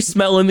flowery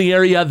smell in the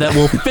area that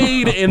will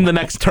fade in the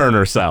next turn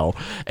or so,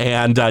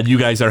 and you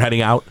guys are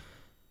heading out.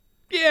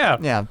 Yeah.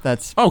 Yeah,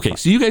 that's Okay,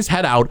 so you guys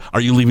head out.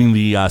 Are you leaving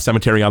the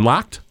cemetery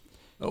unlocked?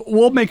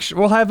 We'll make sure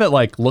we'll have it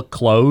look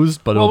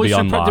closed, but Well, it'll we be should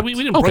unlocked. we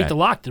didn't Okay. break the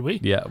lock, did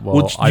we? Yeah, well,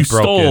 Well, I you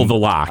broke stole in. the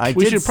lock.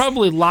 We did should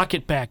probably lock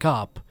it back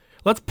up.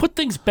 Let's put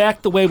things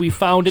back the way we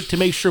found it to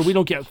make sure we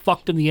don't get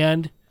fucked in the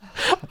end.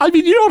 I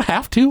mean, you don't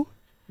have to.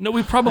 No,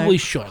 we probably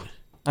should.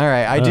 all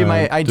right. I do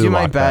my do the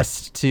my lock back.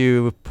 best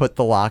to put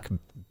the lock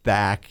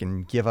back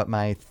and give up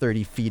my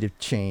 30 feet of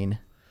chain.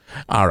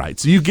 All right,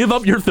 so you give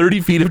up your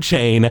 30 feet of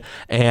chain,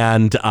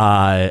 and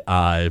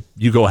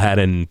you go ahead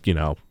and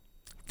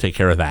take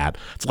care of that.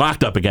 It's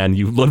locked up again.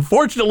 You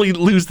unfortunately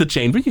lose the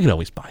chain, but you can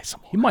always buy some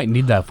more. You might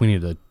need that if we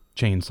need to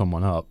chain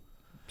someone up.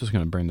 Just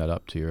gonna bring that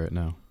up to you right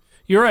now.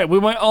 You're right. We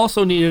might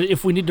also need it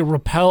if we need to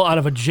rappel out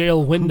of a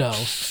jail window.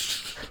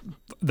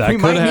 That We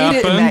might need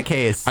it in that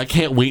case. I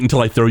can't wait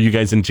until I throw you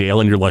guys in jail,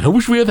 and you're like, I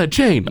wish we had that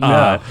chain.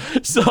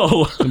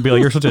 So And be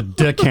like, you're such a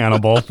dick,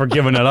 Hannibal, for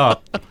giving it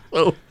up.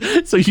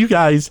 So you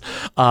guys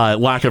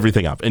lock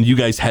everything up, and you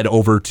guys head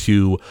over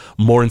to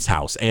Morn's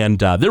house. And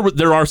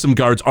there are some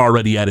guards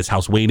already at his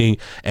house waiting.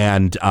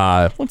 And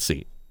let's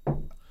see,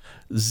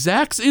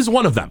 Zax is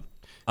one of them.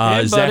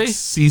 Hey, buddy. Zax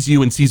sees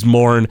you and sees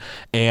Morn,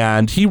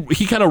 and he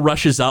kind of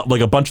rushes up.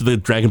 Like a bunch of the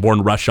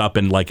Dragonborn rush up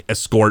and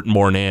escort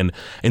Morn in,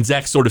 and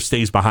Zax sort of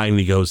stays behind. And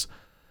he goes,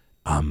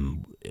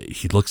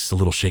 he looks a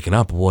little shaken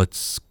up.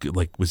 Was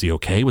he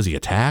okay? Was he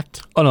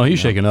attacked? Oh no, he's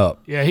shaking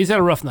up, Yeah, he's had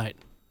a rough night.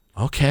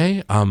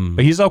 Okay.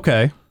 but he's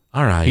okay.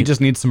 All right. He just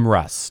needs some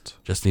rest.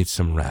 just needs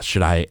some rest.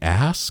 Should I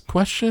ask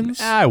questions?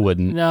 I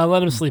wouldn't. No,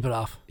 let him sleep it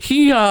off.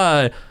 He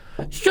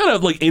he kind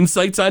of like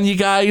insights on you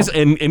guys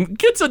and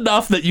gets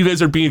enough that you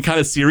guys are being kind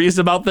of serious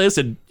about this.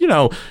 And, you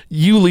know,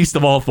 you least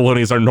of all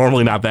Thelonious are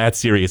normally not that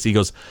serious. He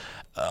goes,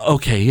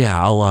 okay,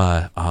 yeah,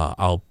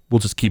 we'll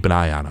just keep an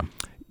eye on him.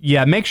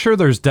 Yeah, make sure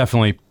there's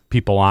definitely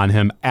people on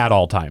him at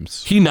all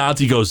times. He nods.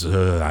 He goes,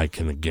 I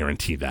can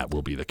guarantee that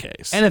will be the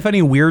case. And if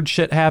any weird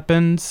shit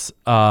happens,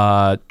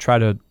 try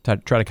to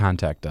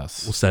contact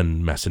us. We'll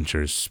send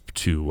messengers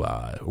to,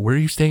 where are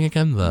you staying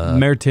again? The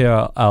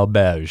Mertier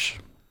Auberge.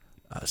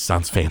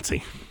 Sounds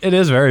fancy. It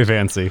is very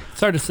fancy.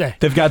 It's hard to say.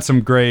 They've got some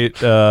great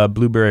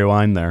blueberry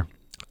wine there.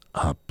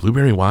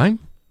 Blueberry wine?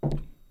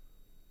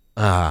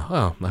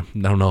 Well, I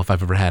don't know if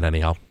I've ever had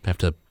any. I'll have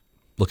to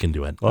look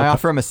into it. I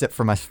offer him a sip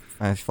from my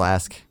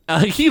flask.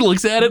 He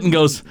looks at it and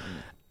goes,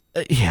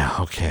 yeah,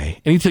 okay.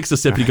 And he takes a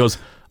sip and he goes,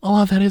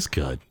 oh, that is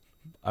good.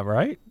 All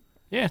right.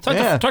 Yeah,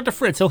 talk to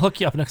Fritz. He'll hook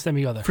you up next time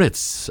you go there.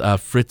 Fritz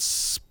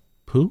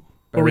who?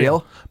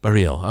 Baril?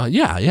 Baril.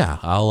 Yeah.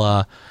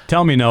 I'll,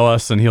 Tell me know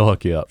us and he'll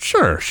hook you up.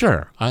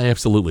 Sure. I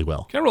absolutely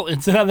will. Can I roll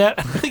insight on that?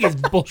 I think it's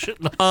bullshit.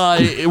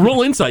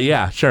 Roll insight.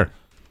 Yeah, sure.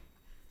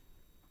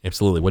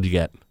 Absolutely. What'd you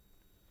get?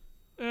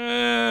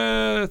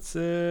 It's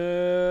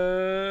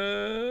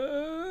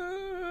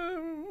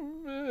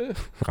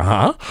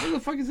Uh-huh. Where the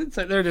fuck is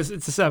insight? There it is.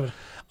 It's a 7.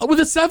 With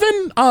a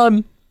 7,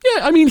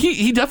 yeah, I mean,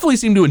 he definitely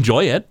seemed to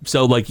enjoy it.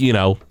 So, like, you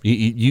know,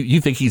 you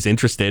think he's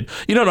interested.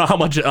 You don't know how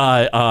much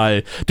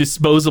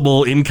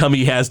disposable income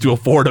he has to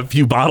afford a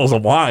few bottles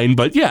of wine,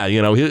 but yeah, you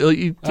know,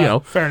 you know,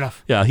 Fair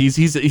enough. yeah,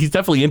 he's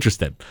definitely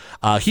interested.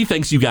 He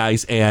thanks you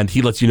guys, and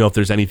he lets you know if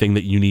there's anything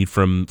that you need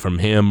from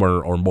him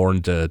or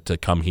Morn to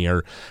come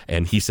here.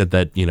 And he said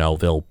that, you know,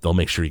 they'll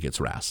make sure he gets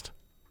rest.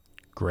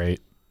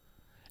 Great.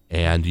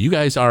 And you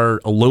guys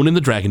are alone in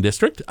the Dragon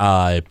District.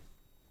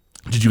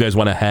 Did you guys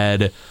want to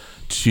head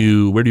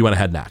to, where do you want to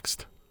head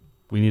next?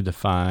 We need to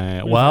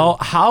find. Well,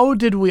 how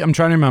did we? I'm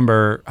trying to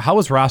remember. How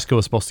was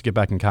Roscoe supposed to get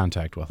back in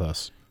contact with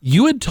us?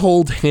 You had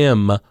told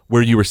him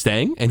where you were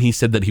staying, and he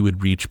said that he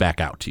would reach back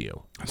out to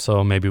you.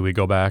 So maybe we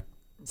go back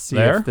See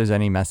there? if there's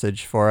any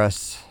message for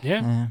us.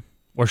 Yeah.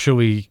 Or should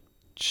we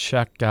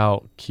check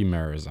out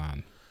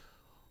Chimerazon?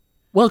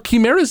 Well,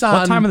 Chimerazon.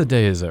 What time of the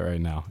day is it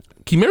right now?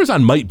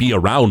 Chimerazon might be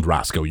around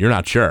Roscoe. You're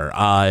not sure.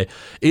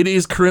 It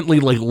is currently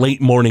like late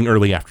morning,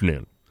 early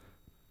afternoon.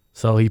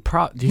 So He's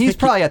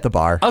probably at the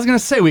bar. I was gonna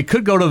say we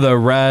could go to the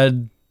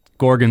Red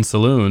Gorgon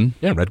Saloon.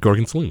 Yeah, Red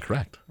Gorgon Saloon,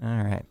 correct. All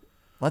right.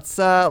 Let's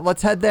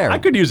head there. I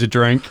could use a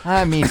drink.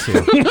 Me too.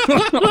 All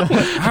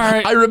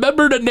right. I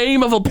remembered a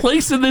name of a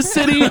place in this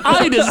city.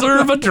 I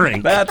deserve a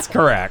drink. That's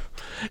correct.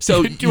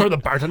 So Do you remember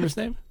the bartender's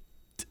name?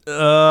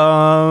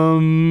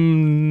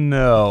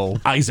 No.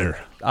 Iser.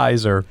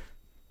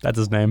 That's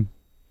his name.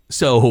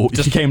 So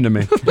Just came to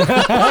me.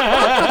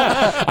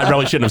 I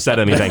probably shouldn't have said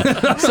anything.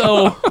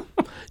 So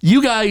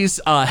you guys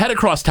head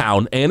across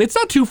town, and it's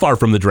not too far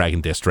from the Dragon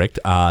District.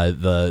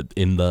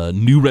 In the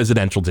new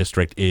residential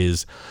district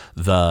is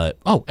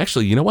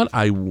actually, you know what?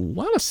 I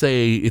want to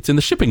say it's in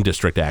the shipping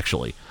district,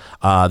 actually.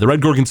 The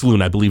Red Gorgon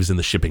Saloon, I believe, is in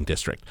the shipping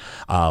district,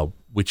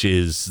 which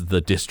is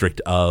the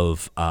district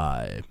of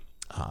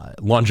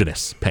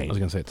Longinus Payne. I was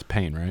gonna say it's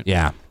Pain, right?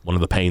 Yeah, one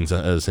of the Paynes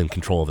is in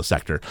control of the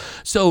sector.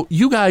 So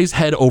you guys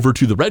head over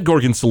to the Red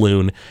Gorgon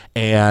Saloon,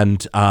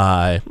 and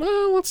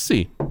let's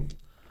see.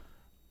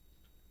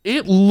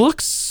 It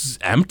looks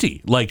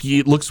empty. Like,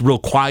 it looks real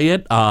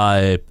quiet.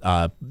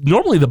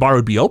 Normally the bar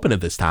would be open at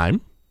this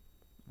time.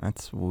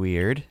 That's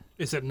weird.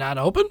 Is it not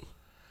open?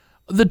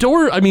 The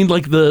door, I mean,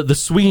 like the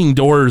swinging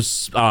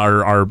doors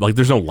are like,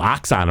 there's no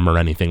locks on them or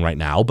anything right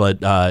now.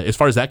 But as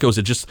far as that goes,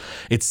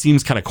 it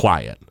seems kind of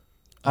quiet.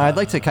 I'd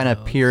like to kind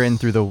of peer in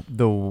through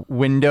the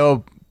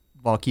window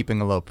while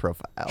keeping a low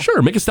profile.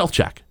 Sure, make a stealth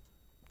check.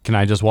 Can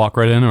I just walk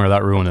right in, or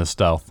that ruin his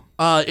stealth?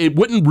 It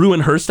wouldn't ruin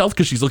her stealth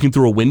because she's looking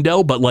through a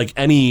window, but like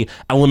any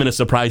element of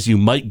surprise you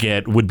might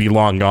get would be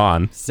long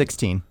gone.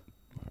 16.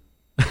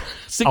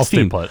 16. I'll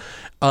stay put.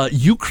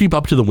 You creep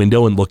up to the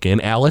window and look in,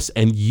 Alice,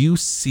 and you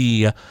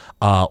see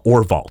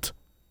Orvalt.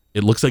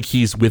 It looks like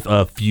he's with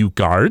a few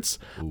guards,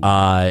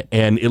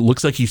 and it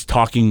looks like he's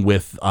talking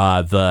with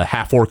the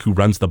half-orc who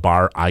runs the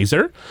bar,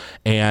 Iser.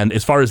 And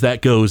as far as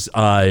that goes,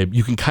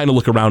 you can kind of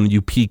look around and you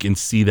peek and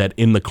see that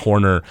in the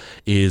corner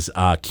is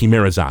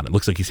Chimerazon. It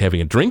looks like he's having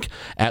a drink.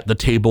 At the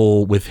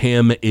table with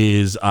him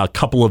is a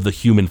couple of the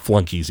human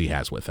flunkies he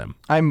has with him.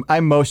 I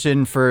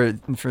motion for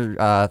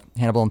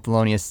Hannibal and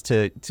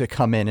Thelonious to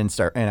come in and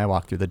start, and I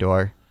walk through the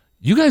door.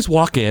 You guys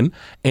walk in,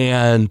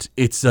 and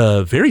it's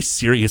a very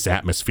serious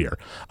atmosphere.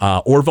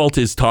 Orvalt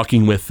is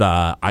talking with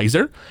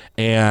Iser,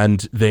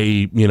 and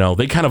they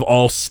kind of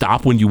all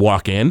stop when you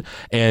walk in,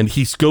 and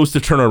he goes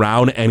to turn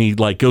around, and he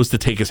like goes to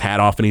take his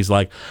hat off, and he's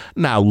like,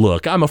 "Now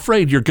look, I'm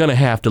afraid you're gonna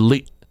have to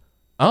leave."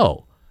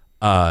 Oh,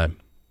 and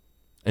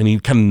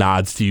he kind of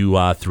nods to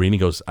you three, and he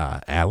goes,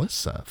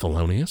 "Alice,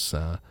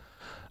 Thelonious,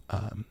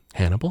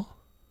 Hannibal."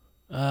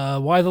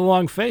 Why the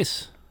long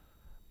face?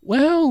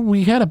 Well,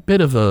 we had a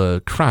bit of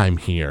a crime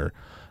here,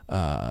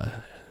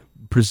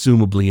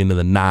 presumably into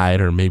the night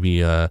or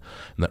maybe in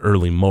the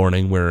early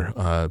morning.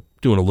 We're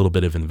doing a little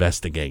bit of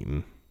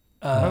investigating.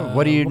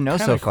 What do you know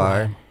kind so of far?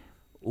 crime?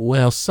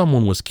 Well,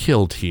 someone was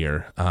killed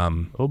here.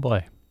 Oh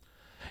boy.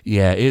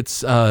 Yeah,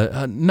 it's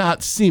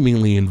not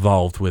seemingly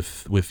involved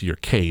with your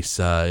case.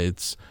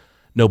 It's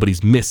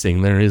nobody's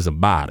missing. There is a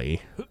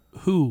body.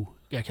 Who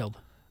got killed?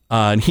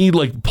 And he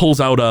like pulls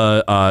out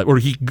or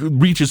he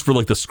reaches for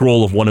like the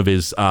scroll of one of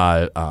his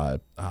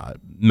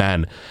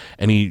men,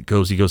 and he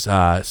goes,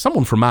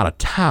 someone from out of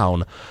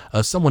town,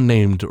 someone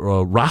named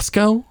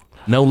Roscoe.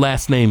 No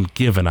last name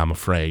given, I'm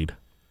afraid.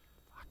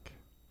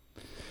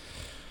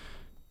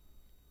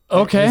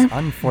 Okay. It's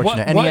unfortunate.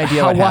 What- Any what-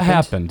 idea What what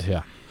happened? happened?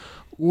 Yeah.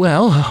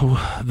 Well,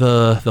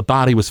 the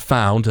body was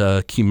found.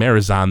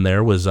 Chimerazon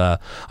there was a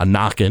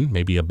knocking,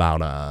 maybe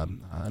about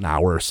an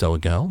hour or so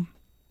ago,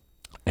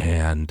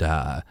 and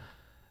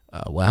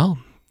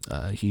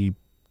he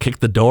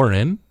kicked the door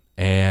in,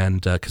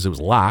 and because it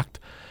was locked,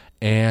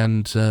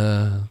 and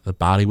the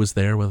body was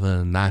there with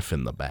a knife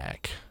in the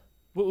back.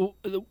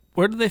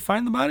 Where did they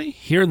find the body?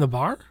 Here in the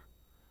bar?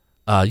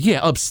 Yeah,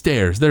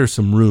 upstairs. There are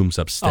some rooms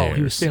upstairs. Oh,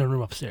 he was staying in a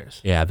room upstairs.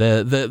 Yeah,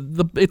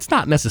 the it's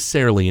not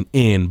necessarily an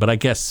inn, but I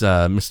guess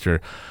Mr.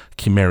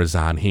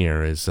 Chimerazon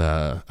here is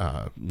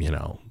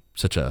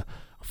such a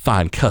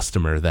fine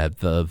customer that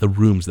the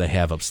rooms they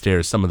have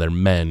upstairs, some of their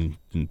men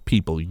and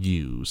people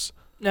use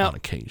Now- on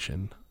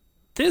occasion.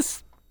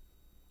 This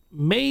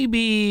may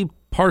be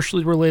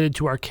partially related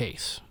to our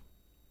case.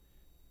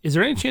 Is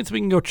there any chance we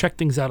can go check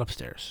things out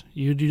upstairs?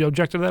 You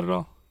object to that at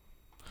all?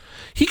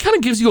 He kind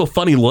of gives you a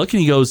funny look, and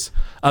he goes,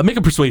 "Make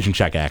a persuasion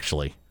check."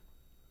 Actually,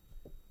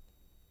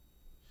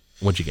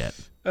 what'd you get?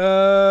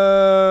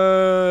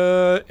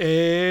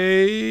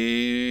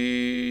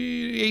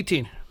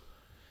 18.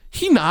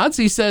 He nods.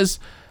 He says,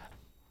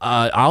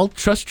 "I'll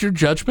trust your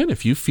judgment.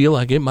 If you feel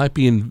like it might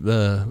be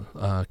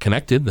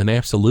connected, then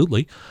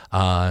absolutely.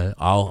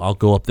 I'll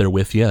go up there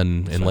with you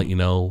and let you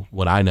know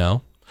what I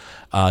know."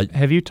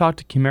 Have you talked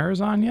to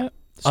Chimerazon yet?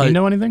 Does he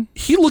know anything?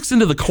 He looks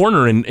into the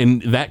corner in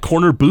that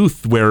corner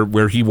booth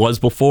where he was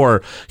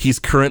before. He's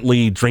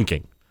currently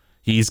drinking.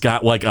 He's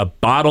got like a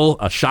bottle,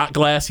 a shot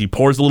glass. He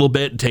pours a little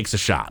bit and takes a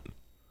shot.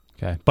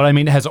 Okay. But I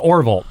mean, has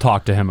Orville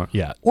talked to him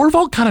yet?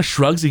 Orville kind of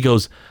shrugs. He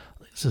goes,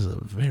 "This is a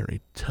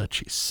very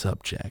touchy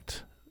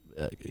subject.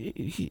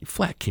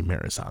 Flat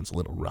Chimerazon's a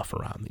little rough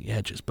around the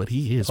edges, but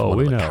he is one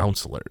of the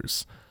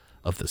counselors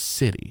of the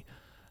city.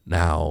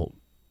 Now,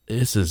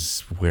 this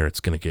is where it's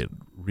going to get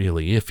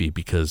really iffy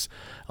because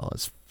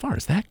as far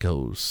as that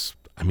goes,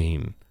 I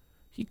mean,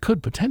 he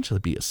could potentially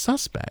be a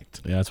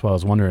suspect. Yeah, that's what I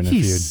was wondering if He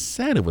you'd...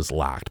 said it was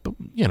locked, but,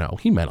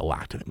 he might have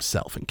locked it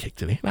himself and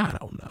kicked it in. I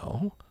don't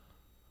know."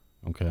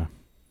 Okay.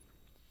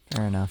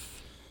 Fair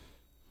enough.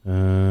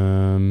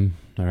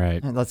 All right.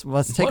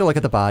 Let's take a look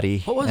at the body.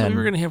 What was it we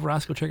were going to have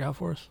Roscoe check out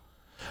for us?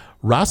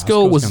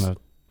 Roscoe was...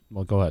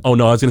 Well, go ahead. Oh,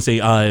 no, I was going to say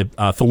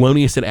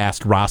Thelonious had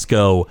asked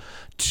Roscoe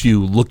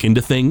to look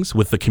into things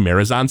with the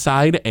Chimerazon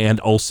side and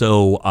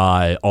also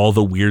all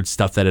the weird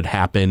stuff that had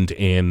happened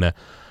in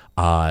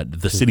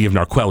the city of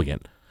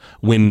Narquelion.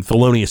 When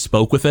Thelonious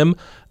spoke with him,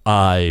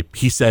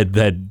 he said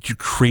that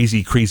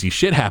crazy, crazy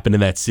shit happened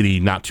in that city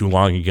not too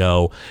long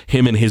ago.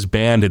 Him and his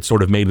band had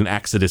sort of made an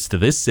exodus to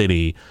this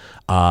city,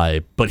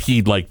 but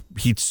he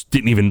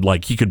didn't even,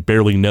 he could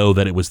barely know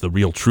that it was the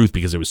real truth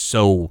because it was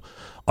so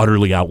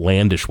utterly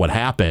outlandish what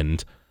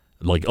happened,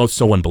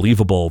 so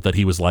unbelievable that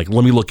he was like,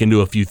 let me look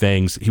into a few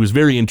things. He was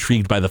very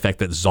intrigued by the fact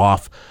that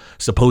Zoff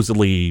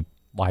supposedly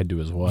lied to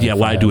his wife. Yeah,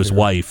 lied to his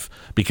wife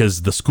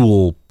because the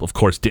school, of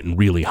course, didn't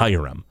really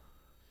hire him.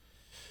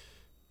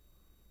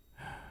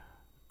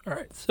 All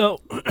right, so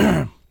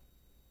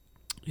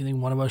you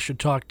think one of us should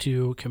talk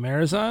to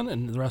Chimerazon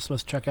and the rest of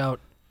us check out?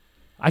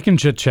 I can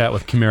chit-chat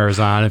with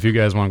Chimerazon if you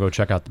guys want to go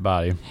check out the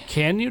body.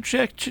 Can you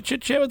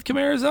chit-chat with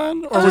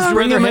Chimerazon? Or would you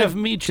rather have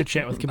me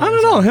chit-chat with Chimerazon? I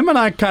don't know. Him and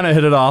I kind of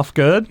hit it off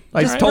good.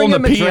 I just told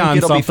him to pee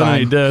on something and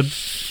he did.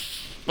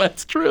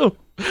 That's true.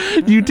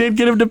 You did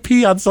get him to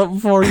pee on something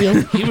for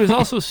you. He was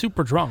also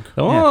super drunk.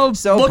 Oh,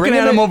 So looking bring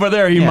at him a- over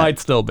there, he yeah. might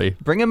still be.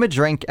 Bring him a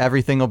drink.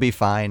 Everything will be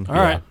fine. All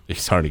right,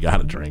 He's already got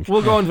a drink.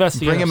 we'll go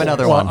investigate. Bring him upstairs.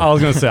 another Well, one. I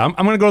was going to say, I'm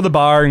going to go to the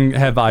bar and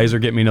have Iser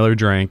get me another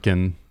drink,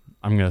 and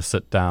I'm going to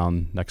sit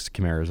down next to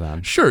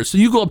Chimerazon. Sure. So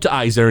you go up to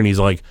Iser and he's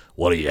like,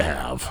 "What do you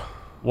have?"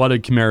 What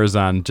did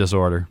Chimerazon just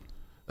order?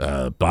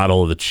 A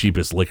bottle of the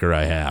cheapest liquor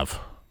I have.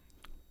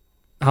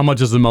 How much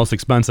is the most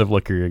expensive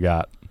liquor you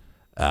got?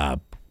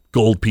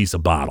 Gold piece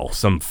of bottle.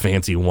 Some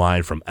fancy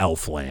wine from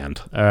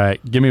Elfland. All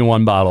right, give me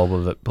one bottle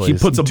of it, please.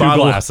 He puts a Two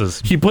bottle.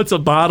 glasses. He puts a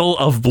bottle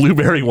of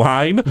blueberry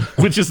wine,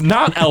 which is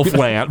not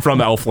Elfland from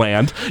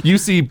Elfland. You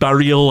see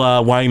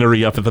Baril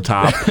Winery up at the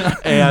top,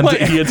 and he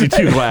hands you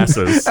 2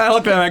 glasses. I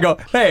look at him and I go,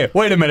 "Hey,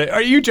 wait a minute.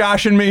 Are you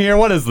joshing me here?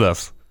 What is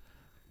this?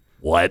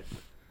 What?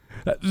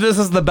 This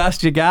is the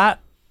best you got?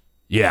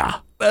 Yeah.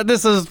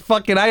 This is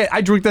fucking...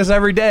 I drink this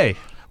every day."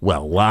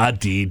 Well,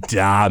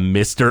 la-dee-da,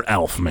 Mr.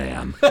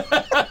 Elfman.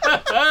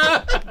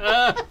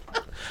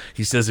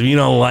 He says, if you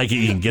don't like it,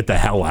 you can get the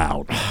hell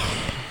out.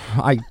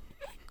 I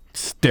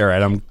stare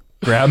at him,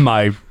 grab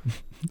my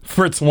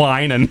Fritz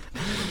wine, and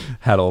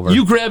head over.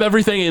 You grab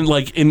everything,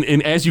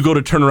 and as you go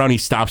to turn around, he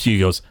stops you. He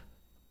goes,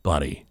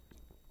 buddy,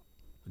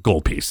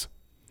 gold piece.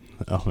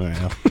 Oh,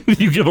 yeah.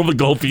 You give him the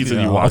gold piece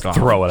and you walk off.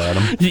 Throw it at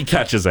him. He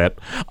catches it.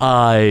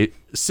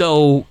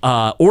 So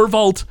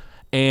Orvalt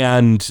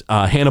and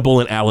Hannibal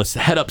and Alice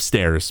head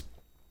upstairs.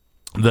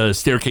 The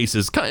staircase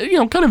is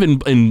kind of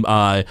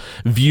in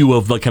view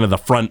of kind of the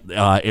front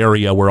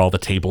area where all the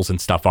tables and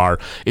stuff are.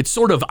 It's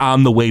sort of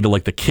on the way to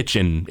like the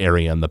kitchen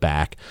area in the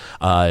back.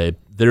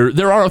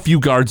 There are a few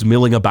guards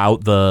milling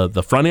about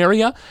the front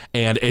area,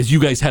 and as you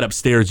guys head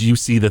upstairs, you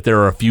see that there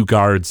are a few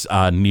guards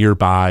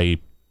nearby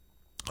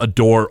a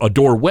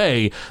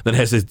doorway that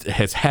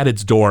has had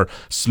its door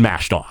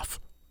smashed off.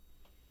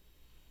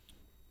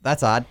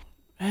 That's odd.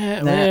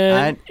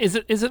 Is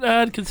it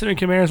odd considering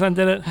Chimerazon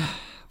did it?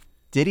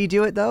 Did he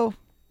do it though?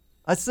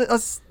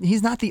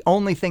 He's not the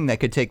only thing that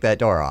could take that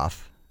door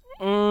off.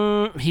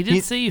 He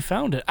did say he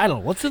found it. I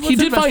don't know. Let's He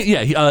did find.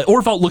 Yeah.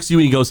 Orvalt looks at you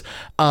and he goes,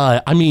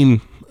 I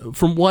mean,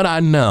 from what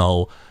I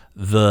know,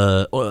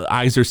 the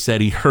Iser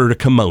said he heard a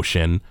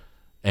commotion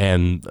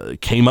and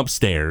came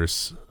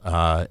upstairs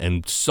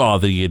and saw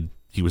that he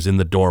was in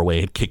the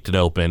doorway, had kicked it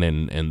open,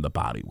 and the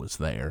body was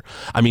there.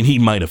 I mean, he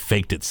might have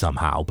faked it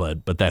somehow,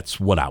 but that's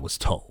what I was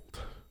told.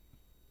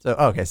 So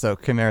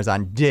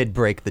Chimerazon did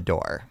break the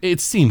door.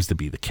 It seems to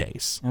be the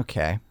case.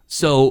 Okay.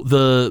 So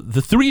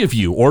the three of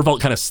you,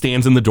 Orvalt kind of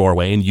stands in the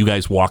doorway, and you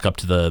guys walk up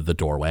to the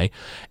doorway,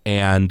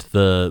 and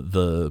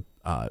the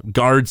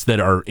guards that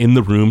are in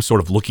the room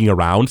sort of looking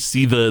around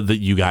see the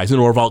you guys, and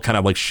Orvalt kind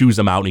of like shoos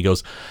them out, and he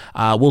goes,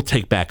 we'll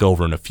take back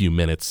over in a few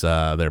minutes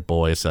there,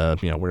 boys. We're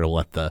going to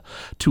let the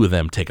two of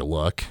them take a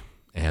look,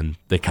 and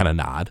they kind of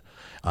nod.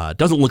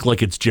 Doesn't look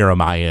like it's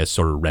Jeremiah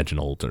or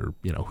Reginald or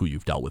who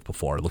you've dealt with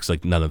before. It looks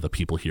like none of the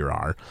people here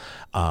are.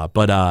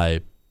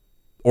 But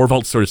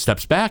Orvalt sort of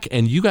steps back,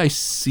 and you guys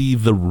see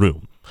the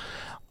room.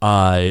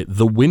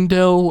 The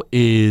window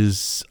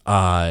is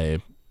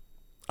actually,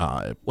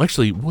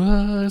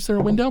 was there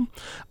a window?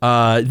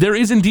 There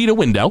is indeed a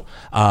window.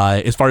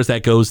 As far as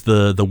that goes,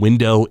 the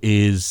window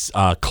is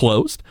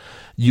closed.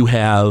 You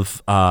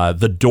have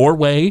the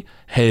doorway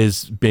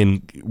has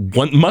been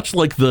much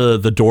like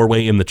the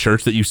doorway in the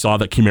church that you saw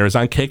that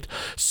Chimerazon kicked,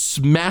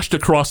 smashed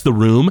across the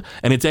room,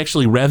 and it's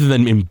actually, rather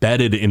than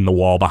embedded in the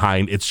wall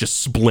behind, it's just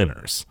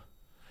splinters.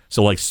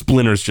 So like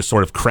splinters just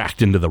sort of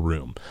cracked into the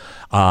room.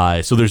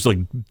 So there's like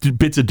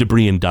bits of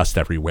debris and dust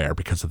everywhere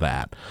because of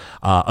that.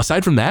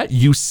 Aside from that,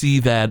 you see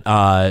that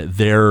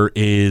there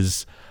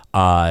is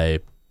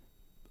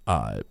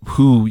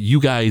who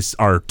you guys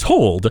are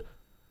told.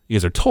 You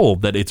guys are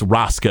told that it's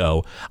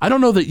Roscoe. I don't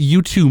know that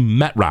you two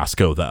met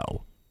Roscoe,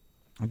 though.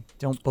 I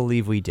don't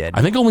believe we did.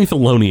 I think only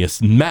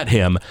Thelonious met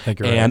him, and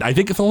right. I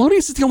think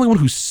Thelonious is the only one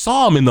who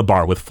saw him in the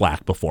bar with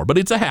Flack before. But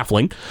it's a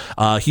halfling.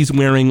 He's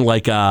wearing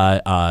like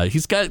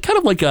he's got kind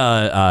of like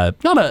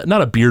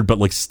not a beard, but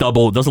like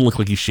stubble. It doesn't look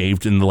like he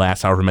shaved in the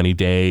last however many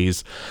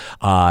days.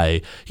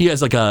 He has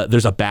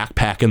there's a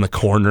backpack in the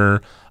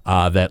corner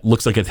that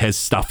looks like it has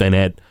stuff in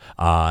it.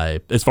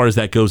 As far as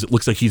that goes, it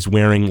looks like he's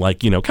wearing like,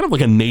 kind of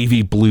like a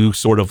navy blue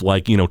sort of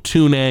like,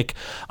 tunic.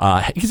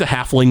 He's a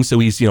halfling, so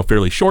he's,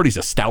 fairly short. He's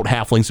a stout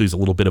halfling, so he's a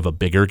little bit of a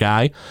bigger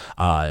guy.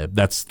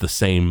 That's the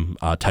same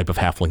type of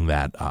halfling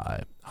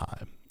that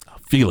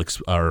Felix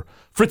or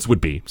Fritz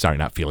would be. Sorry,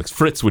 not Felix.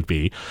 Fritz would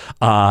be.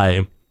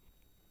 And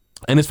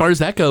as far as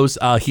that goes,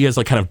 he has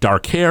like kind of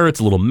dark hair. It's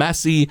a little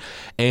messy,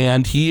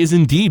 and he is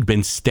indeed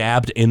been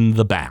stabbed in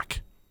the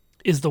back.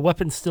 Is the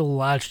weapon still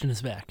lodged in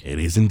his back? It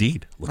is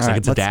indeed. Looks like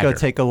it's a let's dagger. go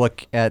take a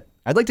look at.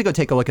 I'd like to go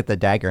take a look at the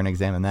dagger and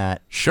examine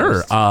that.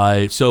 Sure.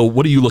 first. So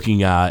what are you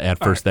looking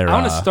at first there? I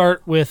want to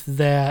start with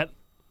that. I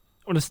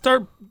want to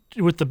start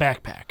with the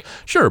backpack.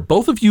 Sure.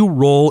 Both of you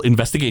roll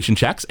investigation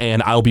checks,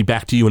 and I'll be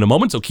back to you in a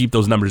moment, so keep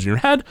those numbers in your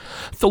head.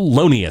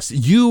 Thelonious,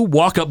 you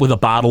walk up with a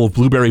bottle of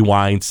blueberry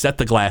wine, set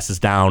the glasses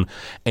down,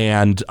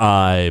 and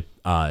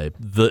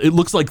it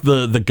looks like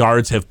the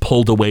guards have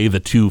pulled away the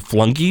two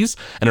flunkies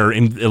and are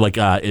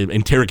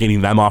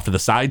interrogating them off to the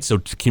side, so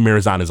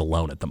Chimerazon is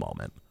alone at the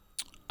moment.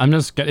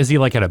 Is he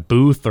like at a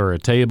booth or a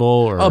table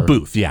or A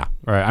booth, yeah.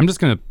 All right, I'm just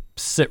gonna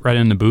sit right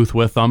in the booth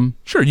with them.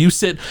 Sure, you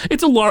sit.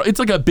 It's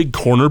like a big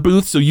corner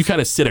booth, so you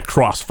kind of sit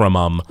across from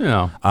him.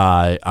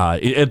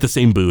 At the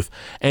same booth,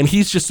 and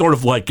he's just sort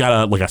of like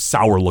got a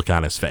sour look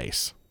on his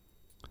face.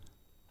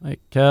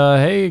 Like,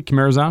 hey,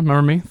 Chimerazon,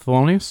 remember me,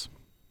 Thelonious?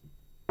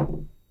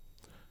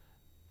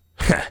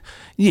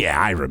 Yeah,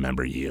 I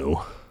remember you.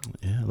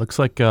 Yeah, looks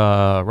like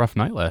a rough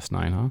night last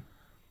night,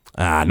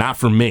 huh? Not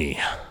for me.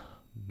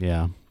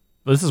 Yeah.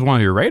 This is one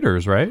of your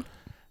raiders, right?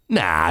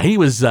 Nah, he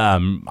was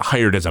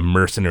hired as a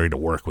mercenary to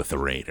work with the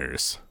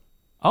raiders.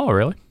 Oh,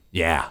 really?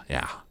 Yeah.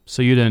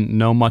 So you didn't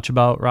know much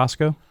about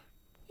Roscoe?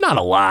 Not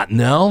a lot,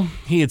 no.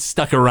 He had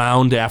stuck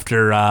around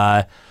after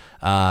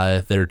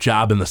their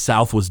job in the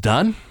South was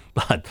done.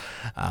 But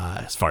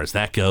as far as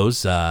that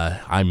goes,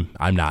 I'm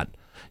not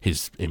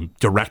his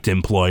direct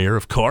employer,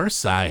 of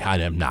course. I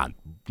am not,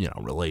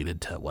 related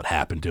to what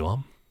happened to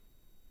him.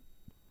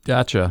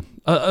 Gotcha.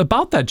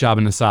 About that job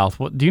in the South,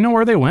 do you know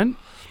where they went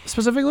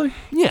specifically?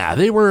 Yeah,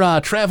 they were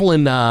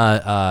traveling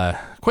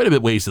quite a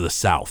bit ways to the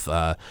south.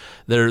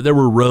 There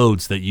were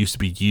roads that used to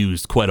be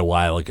used quite a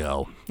while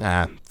ago,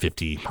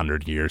 50,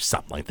 100 years,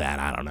 something like that.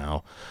 I don't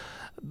know.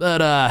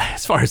 But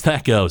as far as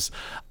that goes,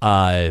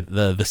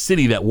 the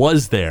city that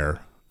was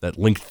there that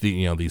linked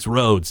these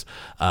roads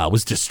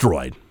was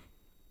destroyed.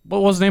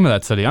 What was the name of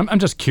that city? I'm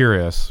just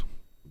curious.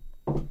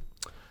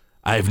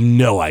 I have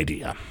no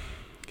idea.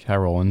 Can I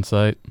roll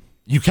insight?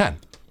 You can.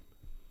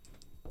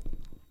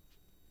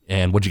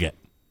 And what'd you get?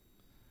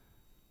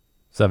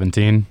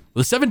 17.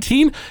 The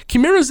 17,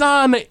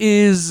 Kimerazan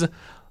is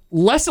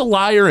less a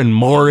liar and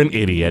more an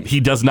idiot. He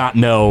does not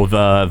know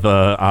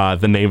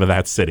the name of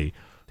that city.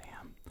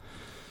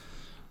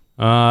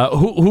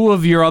 Who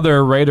of your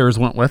other raiders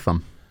went with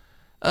them?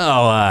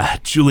 Oh,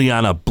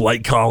 Juliana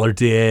Blightcaller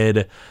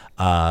did.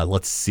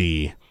 Let's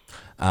see.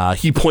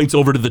 He points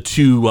over to the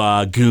two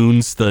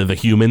goons, the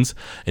humans,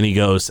 and he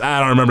goes, I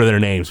don't remember their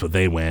names, but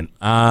they went.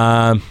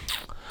 Do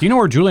you know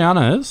where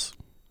Juliana is?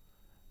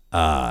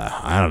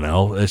 I don't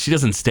know. She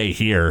doesn't stay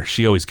here.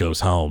 She always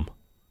goes home.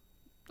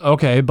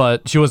 Okay,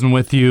 but she wasn't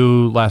with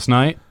you last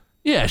night?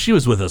 Yeah, she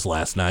was with us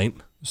last night.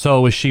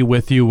 So was she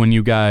with you when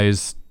you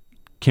guys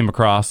came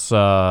across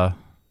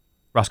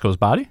Roscoe's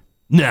body?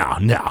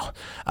 No.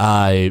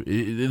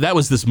 That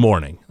was this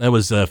morning. That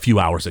was a few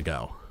hours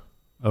ago.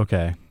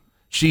 Okay.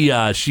 She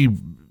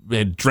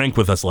had drank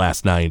with us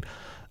last night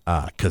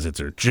because it's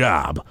her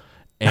job.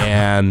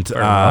 And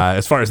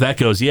as far as that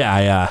goes, she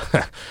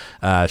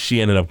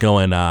ended up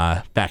going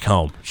back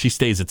home. She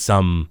stays at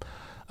some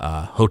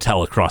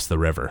hotel across the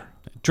river.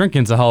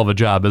 Drinking's a hell of a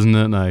job, isn't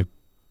it? And I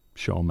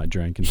show him my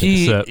drink and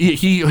take a sip.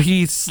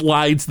 He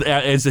slides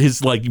as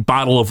his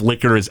bottle of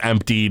liquor is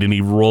emptied, and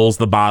he rolls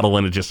the bottle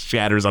and it just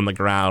shatters on the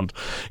ground.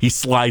 He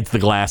slides the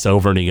glass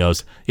over and he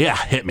goes, "Yeah,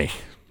 hit me."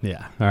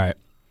 Yeah. All right.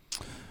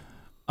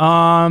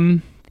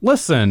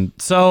 Listen.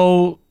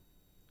 So,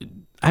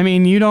 I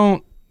mean,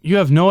 you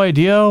have no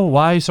idea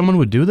why someone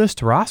would do this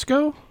to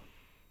Roscoe?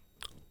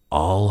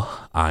 All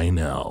I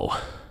know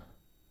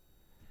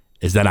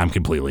is that I'm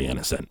completely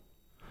innocent.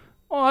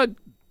 Well,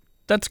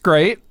 that's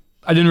great.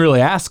 I didn't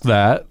really ask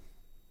that.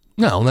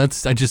 No,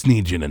 I just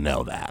need you to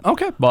know that.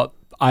 Okay, but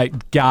I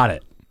got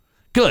it.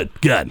 Good.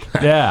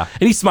 Yeah.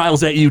 And he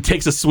smiles at you,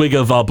 takes a swig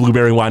of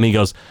blueberry wine, and he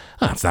goes,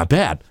 it's not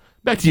bad.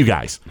 Back to you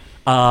guys.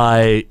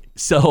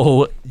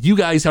 So you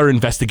guys are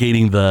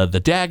investigating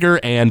the dagger,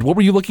 and what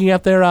were you looking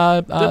at there?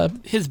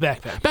 His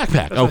backpack. Backpack. That's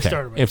what I Okay,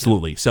 started with.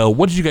 absolutely. So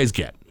what did you guys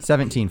get?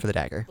 17 for the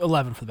dagger.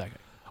 11 for the backpack.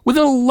 With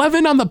an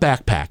 11 on the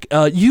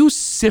backpack, you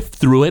sift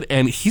through it,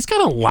 and he's got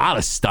a lot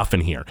of stuff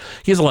in here.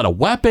 He has a lot of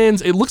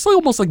weapons. It looks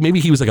almost like maybe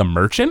he was a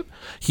merchant.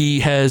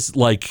 He has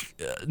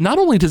not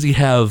only does he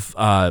have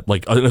an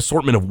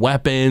assortment of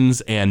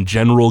weapons and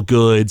general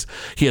goods,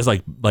 he has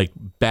like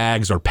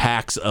bags or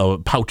packs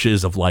of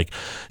pouches of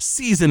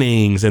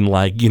seasonings and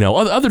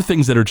other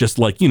things that are just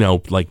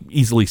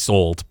easily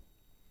sold.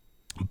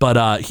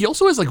 But he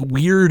also has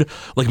weird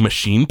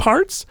machine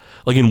parts.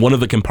 In one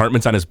of the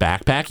compartments on his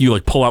backpack, you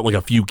pull out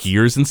a few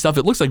gears and stuff.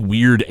 It looks like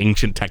weird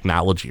ancient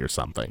technology or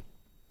something.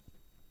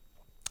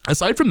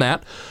 Aside from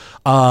that,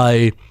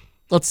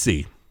 let's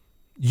see.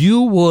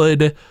 You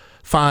would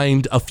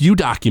find a few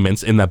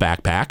documents in the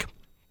backpack.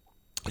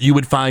 You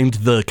would find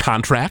the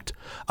contract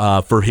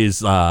for his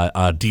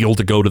deal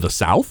to go to the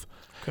south.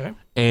 Okay.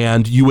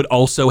 And you would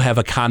also have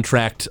a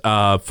contract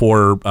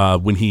for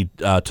when he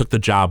took the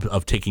job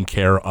of taking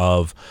care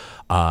of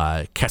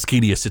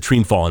Cascadia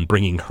Citrinefall and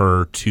bringing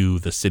her to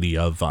the city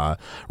of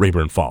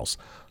Rayburn Falls.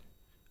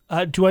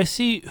 Do I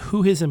see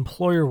who his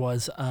employer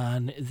was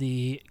on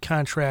the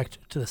contract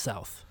to the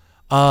south?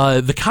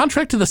 The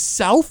contract to the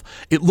south,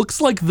 it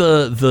looks like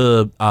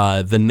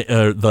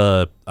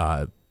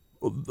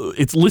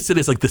it's listed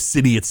as the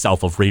city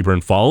itself of Rayburn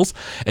Falls,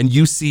 and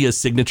you see a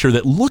signature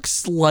that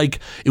looks like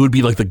it would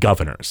be the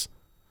governor's.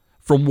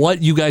 From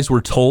what you guys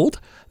were told,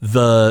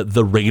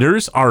 the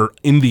raiders are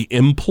in the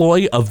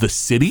employ of the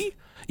city.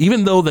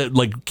 Even though that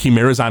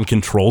Kimerazan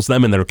controls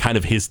them and they're kind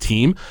of his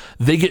team,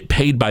 they get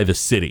paid by the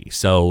city.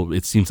 So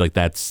it seems like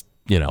that's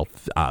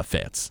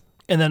fits.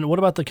 And then what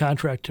about the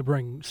contract to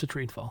bring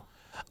Citrinefall?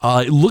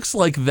 It looks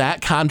like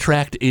that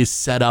contract is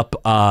set up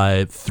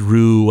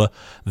through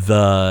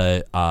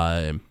the,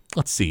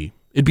 let's see,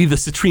 it'd be the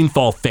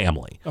Citrinefall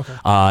family. Okay.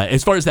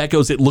 As far as that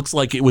goes, it looks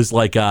like it was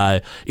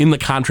in the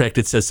contract,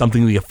 it says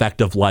something to the effect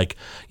of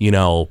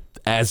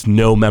as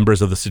no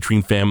members of the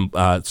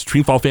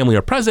Citrinefall family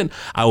are present,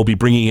 I will be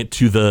bringing it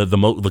to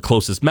the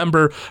closest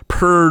member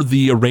per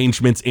the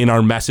arrangements in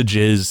our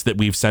messages that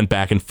we've sent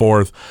back and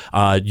forth.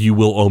 You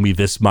will owe me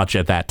this much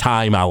at that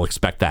time. I'll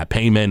expect that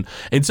payment.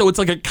 And so it's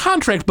a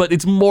contract, but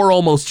it's more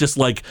almost just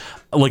like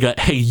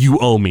a hey, you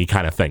owe me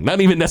kind of thing.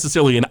 Not even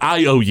necessarily an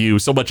I owe you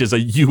so much as a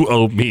you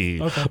owe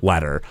me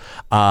letter.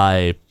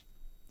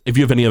 If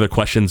you have any other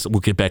questions, we'll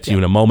get back to you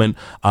in a moment.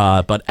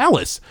 But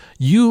Alice,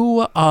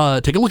 you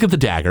take a look at the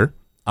dagger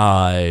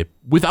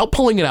without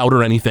pulling it out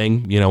or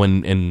anything,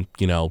 and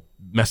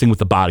messing with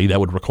the body.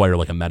 That would require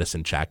a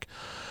medicine check.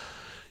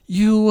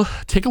 You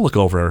take a look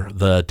over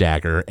the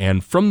dagger,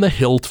 and from the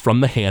hilt,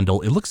 from the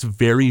handle, it looks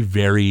very,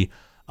 very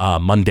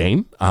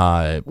mundane.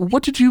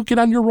 What did you get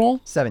on your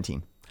roll?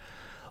 17.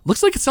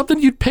 Looks like it's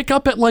something you'd pick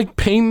up at like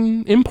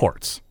Payne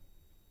Imports.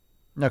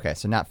 Okay,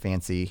 so not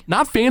fancy.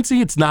 Not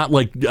fancy. It's not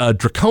like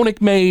draconic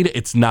made.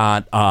 It's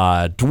not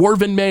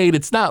dwarven made.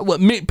 It's not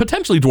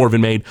potentially dwarven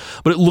made,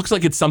 but it looks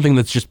like it's something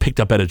that's just picked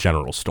up at a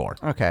general store.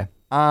 Okay.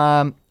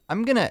 I'm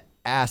gonna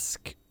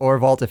ask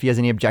Orvalt if he has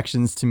any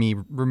objections to me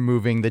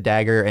removing the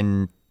dagger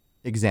and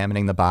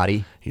examining the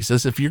body. He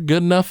says, if you're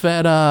good enough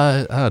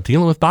at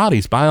dealing with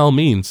bodies, by all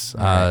means,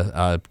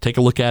 take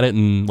a look at it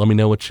and let me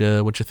know what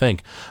you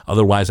think.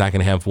 Otherwise, I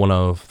can have one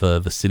of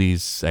the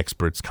city's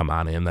experts come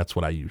on in. That's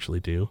what I usually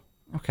do.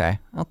 Okay,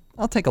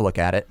 I'll take a look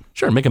at it.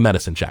 Sure, make a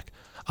medicine check.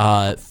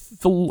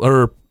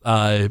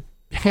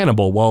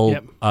 Hannibal, while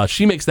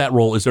she makes that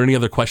roll, is there any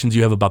other questions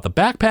you have about the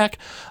backpack?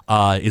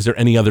 Is there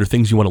any other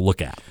things you want to look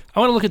at?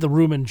 I want to look at the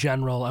room in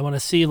general. I want to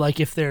see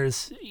like if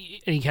there's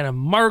any kind of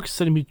marks,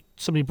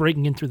 somebody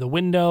breaking in through the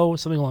window,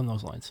 something along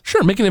those lines.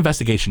 Sure, make an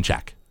investigation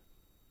check.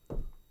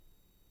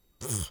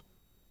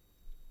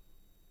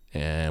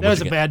 And That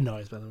was a bad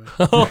noise, by the way.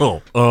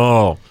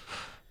 oh.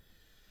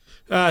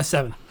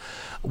 7.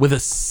 With a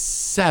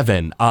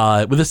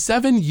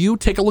 7, you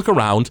take a look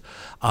around.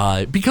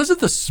 Because of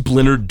the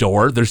splintered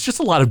door, there's just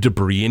a lot of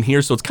debris in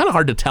here, so it's kind of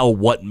hard to tell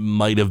what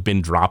might have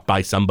been dropped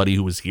by somebody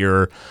who was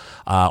here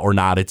or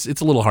not. It's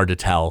a little hard to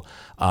tell.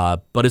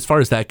 But as far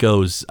as that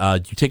goes,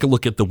 you take a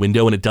look at the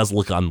window, and it does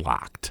look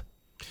unlocked.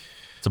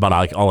 It's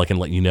about all I can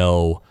let you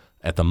know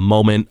at the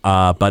moment.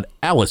 But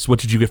Alice, what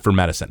did you get for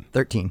medicine?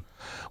 13.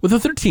 With a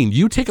 13,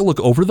 you take a look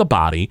over the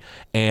body,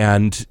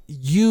 and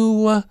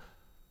you...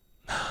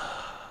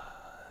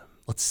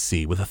 Let's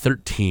see, with a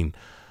 13,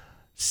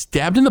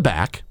 stabbed in the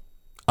back,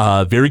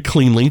 very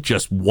cleanly,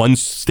 just one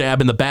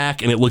stab in the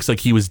back, and it looks like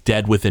he was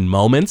dead within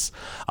moments.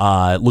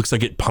 It looks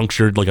like it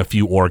punctured like a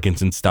few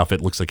organs and stuff.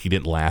 It looks like he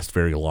didn't last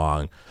very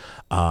long.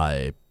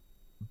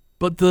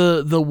 But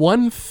the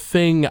one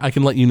thing I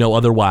can let you know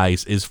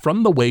otherwise is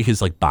from the way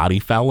his like body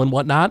fell and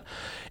whatnot,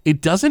 it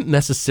doesn't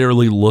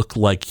necessarily look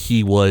like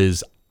he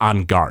was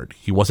on guard.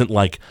 He wasn't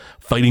like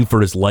fighting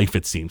for his life,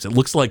 it seems. It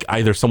looks like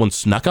either someone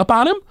snuck up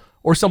on him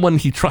or someone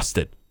he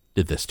trusted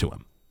did this to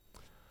him.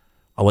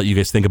 I'll let you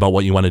guys think about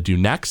what you want to do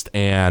next.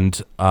 And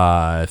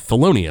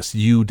Thelonious,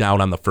 you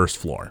down on the first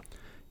floor.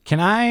 Can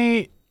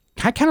I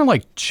kind of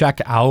like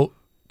check out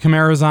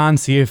Camarazon,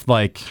 see if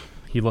like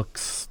he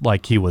looks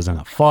like he was in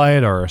a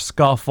fight or a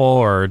scuffle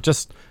or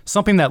just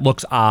something that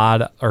looks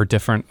odd or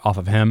different off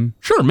of him?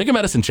 Sure, make a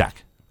medicine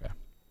check. Okay.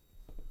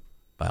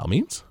 By all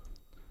means.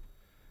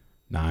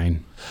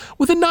 9.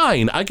 With a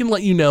 9, I can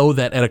let you know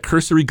that at a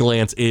cursory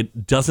glance,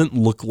 it doesn't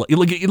look like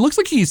it looks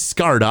like he's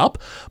scarred up,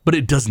 but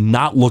it does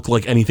not look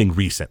like anything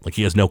recent. Like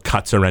he has no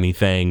cuts or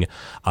anything.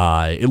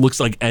 It looks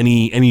like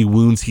any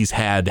wounds he's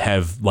had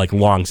have like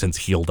long since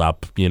healed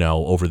up,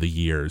 over the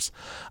years.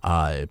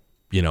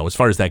 As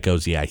far as that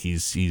goes, yeah,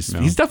 he's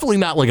definitely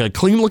not like a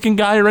clean looking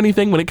guy or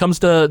anything when it comes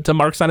to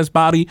marks on his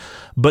body,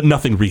 but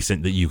nothing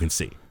recent that you can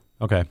see.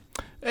 Okay.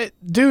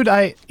 Dude,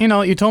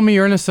 you told me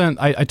you're innocent.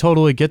 I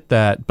totally get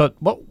that. But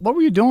what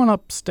were you doing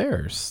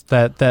upstairs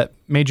that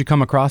made you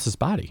come across his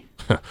body?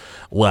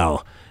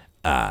 Well,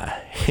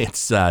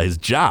 it's his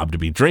job to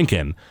be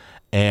drinking.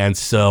 And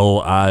so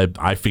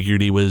I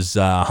figured he was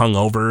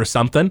hungover or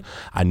something.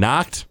 I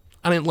knocked.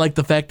 I didn't like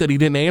the fact that he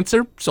didn't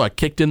answer, so I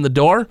kicked in the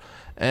door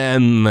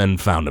and then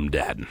found him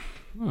dead.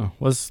 Oh,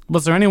 was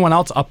there anyone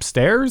else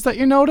upstairs that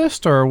you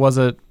noticed, or was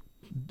it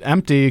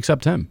empty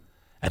except him?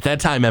 At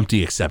that time,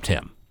 empty except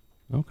him.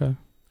 Okay.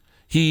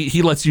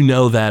 He lets you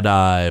know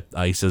that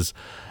he says,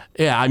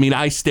 yeah, I mean,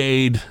 I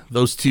stayed.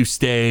 Those two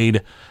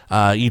stayed.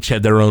 Each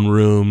had their own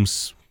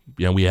rooms.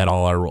 We had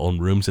all our own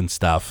rooms and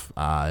stuff.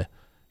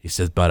 He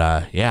says,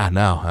 but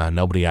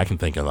nobody I can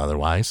think of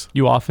otherwise.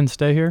 You often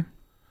stay here?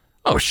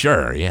 Oh,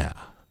 sure, yeah.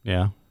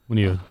 Yeah, when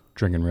you're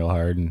drinking real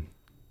hard and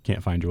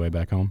can't find your way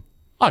back home?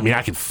 I mean,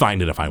 I can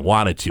find it if I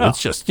wanted to. Oh.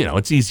 It's just,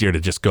 it's easier to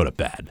just go to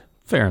bed.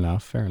 Fair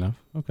enough.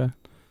 Okay.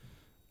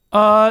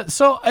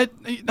 So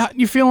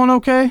you feeling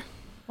okay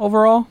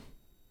overall?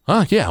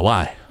 Yeah.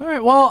 Why? All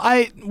right.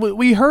 Well,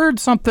 we heard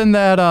something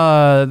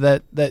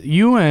that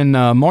you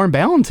and Morn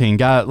Ballantine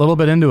got a little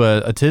bit into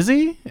a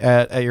tizzy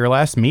at your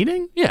last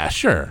meeting. Yeah,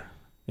 sure.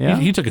 Yeah.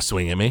 He took a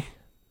swing at me.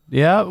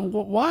 Yeah.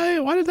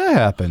 Why did that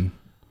happen?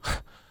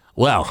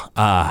 Well,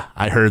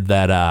 I heard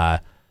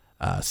that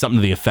something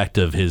to the effect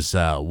of his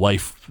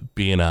wife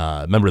being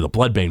a member of the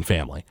Bloodbane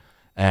family,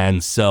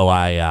 and so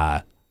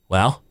I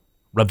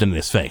rubbed it in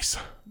his face.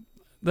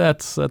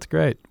 That's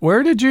great.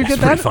 Where did you get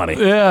that? Pretty funny.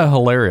 Yeah,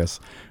 hilarious.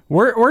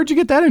 Where'd you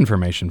get that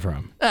information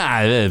from?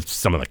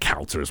 Some of the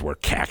counselors were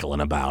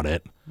cackling about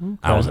it. Okay.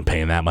 I wasn't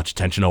paying that much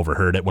attention.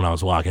 Overheard it when I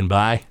was walking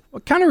by.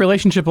 What kind of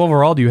relationship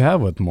overall do you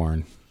have with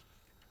Morn?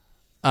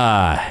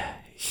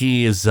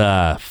 He is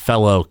a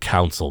fellow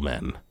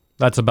councilman.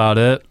 That's about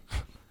it.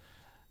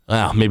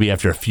 Well, maybe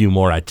after a few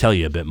more, I'd tell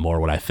you a bit more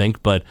what I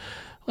think, but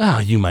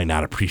you might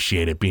not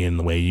appreciate it being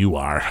the way you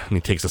are. And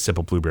he takes a sip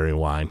of blueberry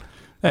wine.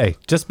 Hey,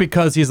 just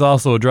because he's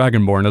also a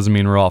Dragonborn doesn't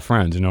mean we're all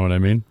friends. You know what I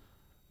mean?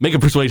 Make a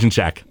persuasion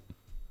check.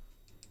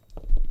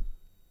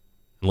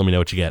 Let me know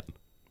what you get.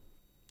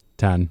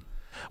 10.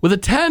 With a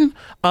 10,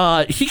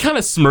 he kind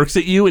of smirks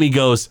at you and he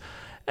goes,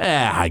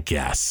 I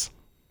guess.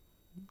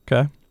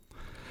 Okay.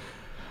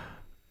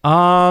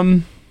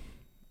 Any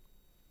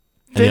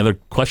other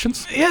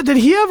questions? Yeah, did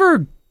he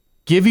ever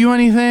give you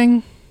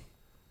anything?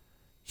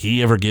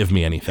 He ever give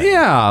me anything?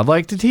 Yeah,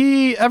 like, did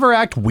he ever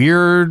act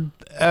weird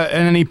at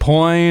any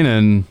point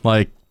and,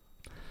 like,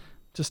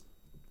 just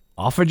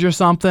offered you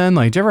something?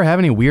 Like, did you ever have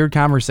any weird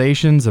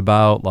conversations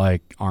about,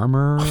 like,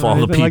 armor or Of all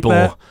the anything people,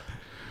 like that?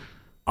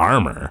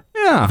 armor?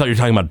 Yeah. I thought you were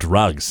talking about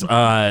drugs. No,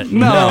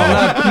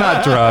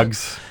 not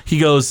drugs. He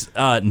goes,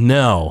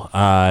 no,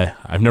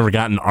 I've never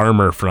gotten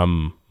armor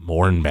from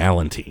Morn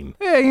Valentine.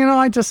 Yeah, you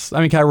know,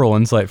 can I roll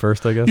insight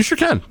first, I guess? You sure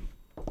can.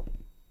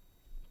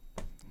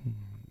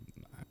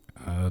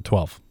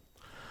 12.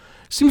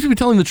 Seems to be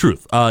telling the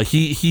truth.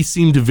 He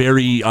seemed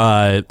very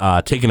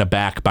taken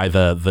aback by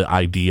the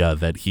idea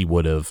that he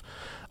would have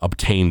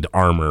obtained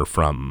armor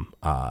from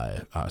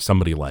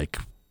somebody like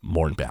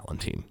Morn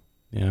Valentine.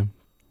 Yeah.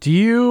 Do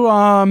you,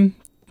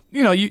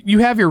 you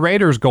have your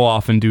raiders go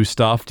off and do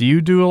stuff. Do you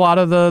do a lot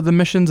of the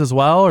missions as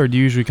well, or do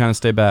you usually kind of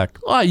stay back?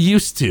 Well, I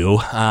used to,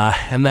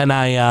 and then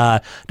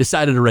I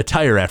decided to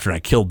retire after I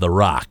killed the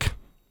Rock.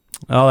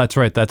 Oh, that's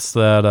right. That's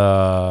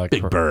that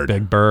Big bird.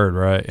 Big bird,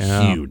 right?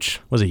 Yeah.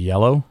 Huge. Was it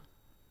yellow?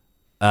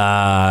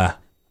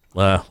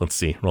 Let's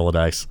see. Roll a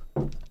dice.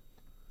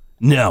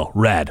 No,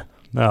 red.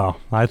 No,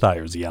 I thought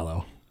it was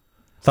yellow.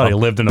 I thought he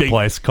lived in a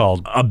place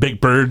called... A big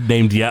bird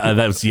named that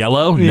was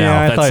yellow? Yeah, No,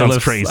 I that thought he sounds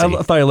lived- crazy.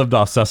 I thought he lived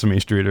off Sesame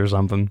Street or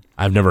something.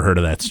 I've never heard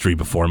of that street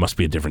before. It must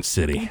be a different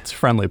city. It's a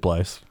friendly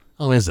place.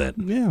 Oh, is it?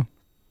 Yeah.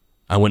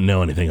 I wouldn't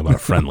know anything about a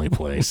friendly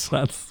place.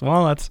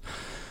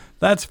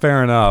 That's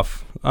fair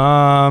enough.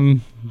 I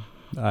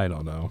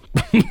don't know.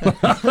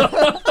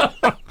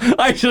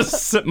 I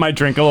just sip my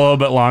drink a little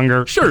bit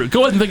longer. Sure,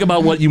 go ahead and think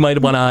about what you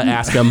might want to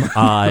ask him.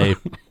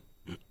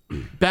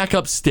 Back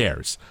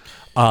upstairs.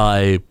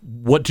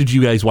 What did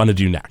you guys want to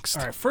do next?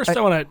 All right, first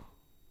I want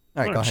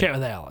All right, go to chat ahead.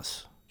 with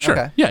Alice. Sure.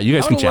 Okay. Yeah, you I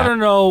guys can want to let her chat.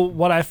 know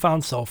what I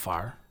found so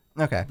far,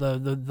 Okay.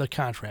 the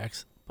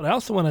contracts. But I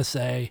also want to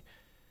say,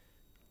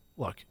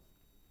 look,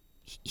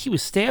 he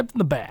was stabbed in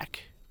the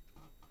back.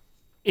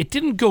 It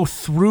didn't go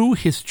through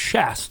his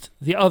chest,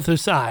 the other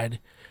side.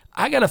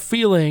 I got a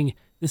feeling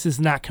this is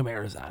not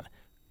Camarazon.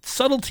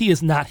 Subtlety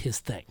is not his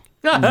thing.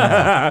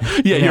 Yeah,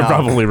 you're No.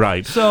 probably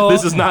right. So-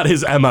 this is not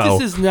his MO.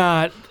 This is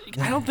not.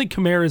 I don't think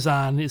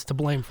Camarazon is to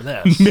blame for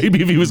this.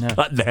 Maybe if he was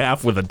cut in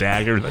half with a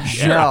dagger. Then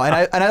yeah. No, and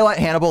I let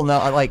Hannibal know,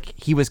 like,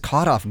 he was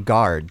caught off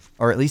guard,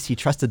 or at least he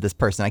trusted this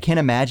person. I can't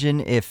imagine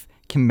if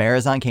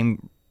Camarazon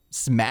came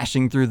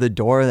smashing through the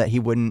door that he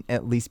wouldn't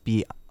at least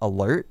be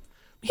alert.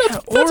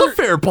 That's a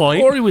fair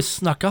point. Or he was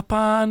snuck up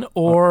on,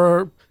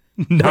 or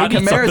Not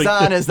something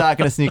Camarazon is not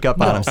going to sneak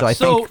up on him, so I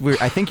So-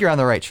 think you're on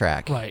the right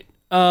track. right.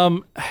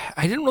 I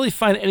didn't really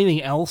find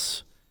anything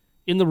else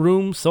in the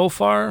room so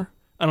far.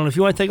 I don't know if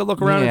you want to take a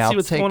look around and see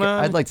what's going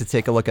on. I'd like to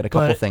take a look at a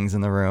couple But- things in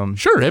the room.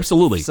 Sure,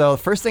 absolutely. So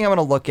first thing I want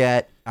to look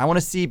at, I want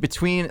to see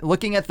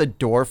looking at the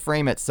door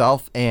frame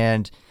itself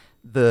and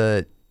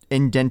the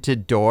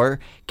indented door,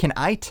 can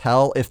I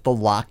tell if the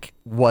lock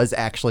was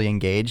actually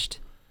engaged?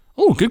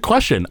 Oh, good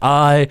question.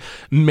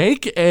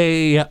 Make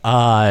a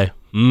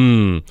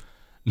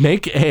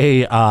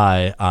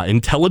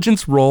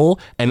intelligence roll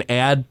and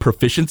add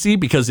proficiency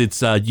because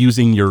it's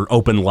using your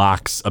open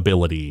locks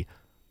ability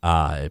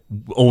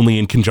only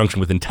in conjunction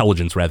with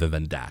intelligence rather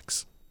than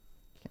dex.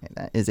 Okay,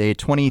 that is a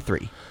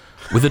 23.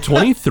 With a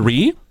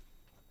 23,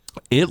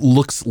 it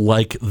looks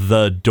like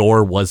the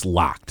door was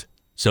locked.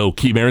 So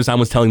Camarazon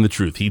was telling the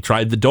truth. He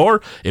tried the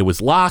door, it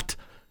was locked,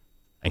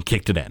 and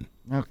kicked it in.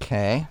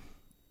 Okay.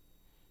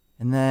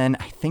 And then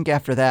I think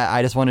after that,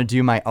 I just want to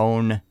do my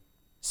own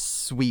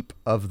sweep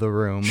of the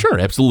room. Sure,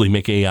 absolutely.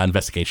 Make a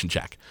investigation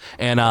check.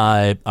 And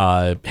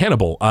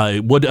Hannibal,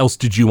 what else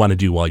did you want to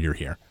do while you're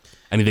here?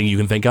 Anything you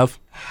can think of?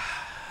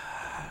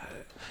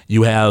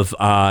 You have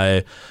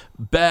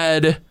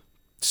bed,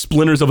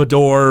 splinters of a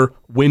door,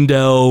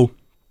 window.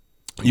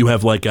 You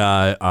have like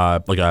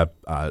a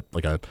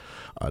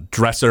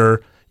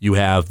dresser. You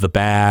have the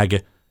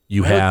bag.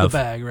 You I looked have the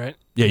bag, right?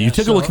 Yeah, you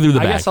took a look through the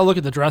I bag. guess I'll look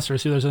at the dresser,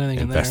 see if there's anything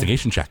in there.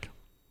 Investigation check.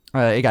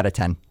 It got a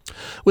 10.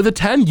 With a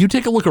 10, you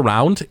take a look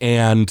around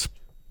and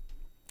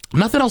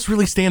nothing else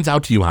really stands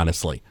out to you,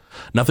 honestly.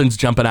 Nothing's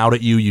jumping out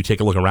at you. You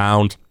take a look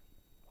around.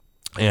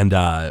 And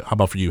how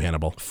about for you,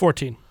 Hannibal?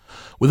 14.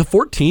 With a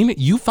 14,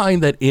 you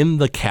find that in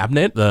the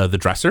cabinet, the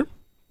dresser,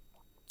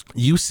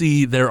 you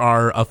see there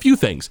are a few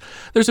things.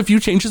 There's a few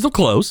changes of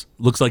clothes.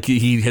 Looks like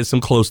he has some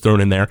clothes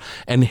thrown in there.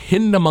 And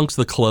hidden amongst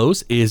the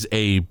clothes is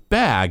a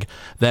bag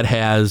that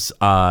has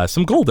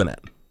some gold in it.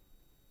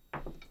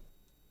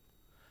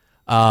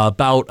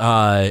 About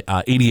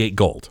 88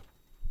 gold.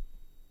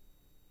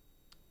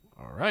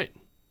 All right.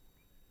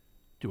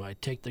 Do I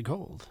take the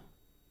gold?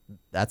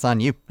 That's on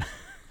you.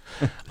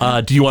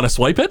 Do you want to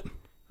swipe it?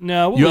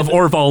 No. You have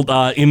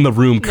Orvald in the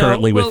room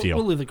currently with you.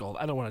 We'll leave the gold.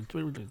 I don't want to.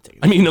 We're going to take it.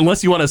 I mean,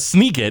 unless you want to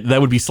sneak it, that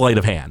would be sleight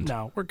of hand.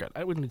 No, we're good.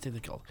 I wouldn't take the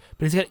gold.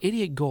 But he's got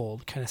 88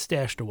 gold kind of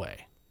stashed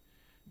away.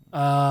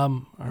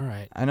 All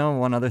right. I know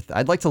one other.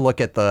 I'd like to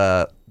look at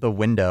the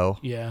window.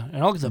 Yeah,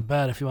 and I'll get to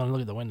bed if you want to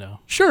look at the window.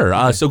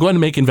 Sure. So go ahead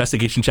and make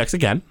investigation checks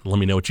again. Let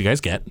me know what you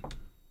guys get.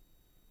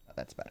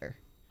 That's better.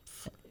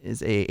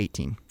 Is a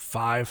 18.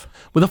 5.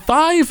 With a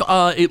 5,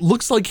 it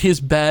looks like his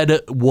bed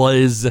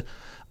was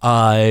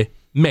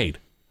made.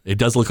 It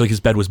does look like his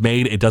bed was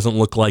made. It doesn't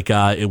look like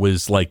it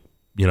was like,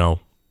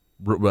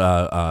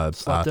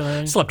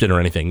 slept in or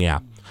anything. Yeah.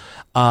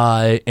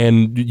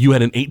 And you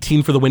had an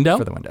 18 for the window?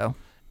 For the window.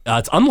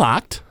 It's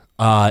unlocked.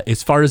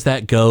 As far as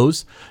that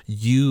goes,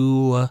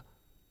 you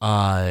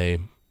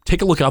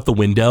take a look out the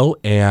window,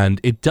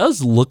 and it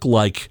does look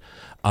like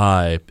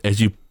as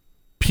you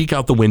peek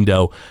out the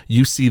window,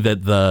 you see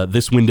that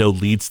this window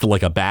leads to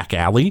like a back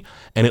alley,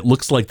 and it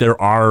looks like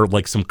there are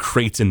like some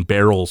crates and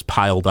barrels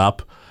piled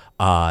up,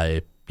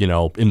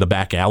 in the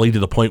back alley to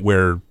the point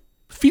where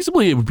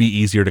feasibly it would be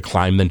easier to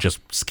climb than just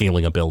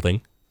scaling a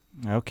building.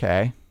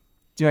 Okay.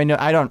 Do I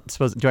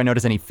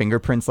notice any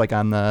fingerprints like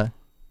on the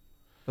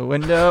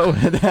window?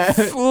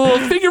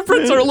 Well,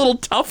 fingerprints are a little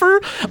tougher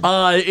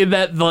in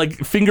that like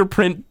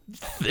fingerprinting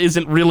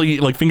isn't really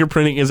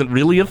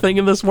a thing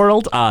in this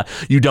world.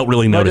 You don't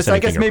really notice any I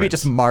guess maybe fingerprints.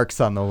 just marks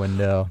on the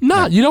window.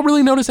 No, you don't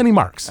really notice any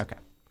marks. Okay.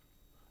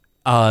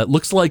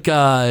 Looks like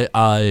from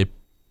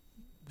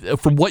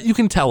what you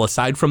can tell,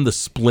 aside from the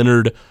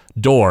splintered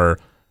door,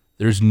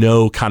 there's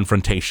no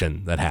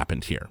confrontation that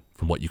happened here.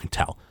 From what you can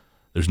tell,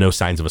 there's no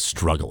signs of a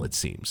struggle. It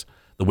seems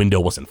the window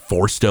wasn't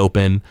forced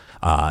open.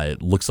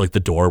 It looks like the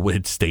door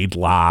had stayed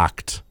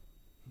locked.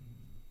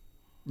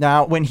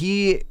 Now, when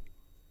he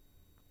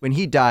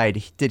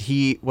died,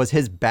 was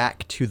his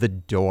back to the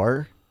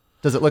door?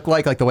 Does it look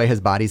like the way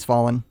his body's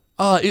fallen?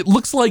 It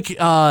looks like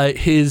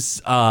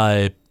his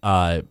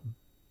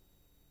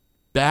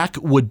back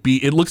would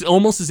be. It looks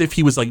almost as if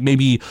he was like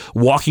maybe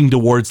walking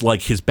towards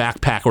like his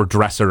backpack or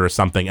dresser or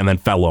something, and then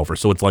fell over.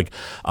 So it's like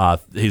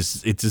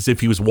it's as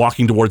if he was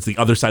walking towards the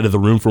other side of the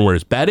room from where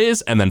his bed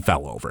is, and then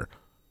fell over.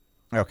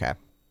 Okay.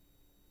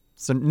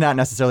 So not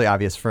necessarily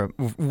obvious from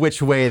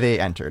which way they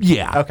entered.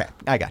 Yeah. Okay,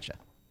 I gotcha.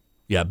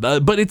 Yeah,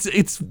 but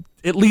it's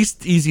at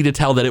least easy to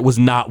tell that it was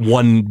not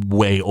one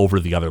way over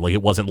the other. Like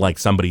it wasn't like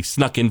somebody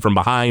snuck in from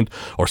behind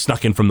or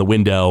snuck in from the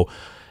window.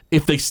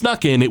 If they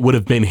snuck in, it would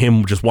have been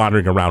him just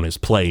wandering around his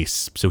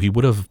place. So he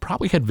would have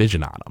probably had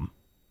vision on him.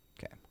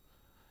 Okay.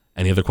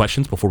 Any other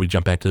questions before we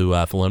jump back to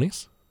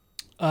Thelonious?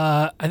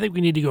 I think we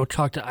need to go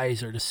talk to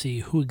Iser to see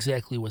who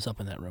exactly was up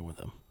in that room with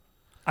him.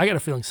 I got a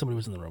feeling somebody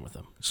was in the room with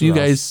him. So you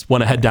guys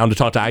want to head down to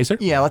talk to Iser?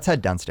 Yeah, let's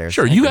head downstairs.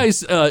 Sure. You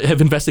guys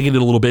have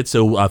investigated a little bit,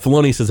 so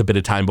Thelonious has a bit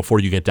of time before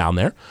you get down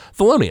there.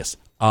 Thelonious,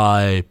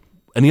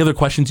 any other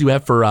questions you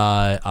have for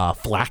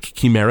Flack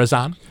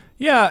Chimerazon?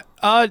 Yeah,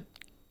 I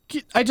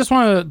just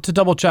wanted to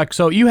double check.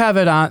 So you have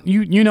it on,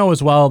 you know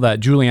as well that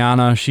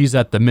Juliana, she's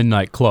at the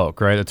Midnight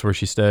Cloak, right? That's where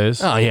she stays.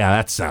 Oh, yeah,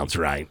 that sounds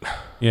right.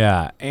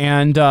 Yeah,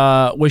 and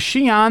was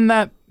she on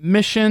that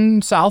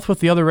mission south with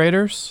the other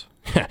raiders?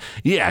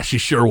 Yeah, she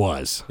sure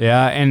was.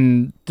 Yeah,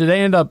 and did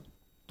they end up,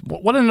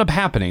 what ended up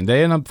happening?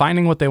 They end up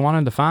finding what they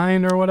wanted to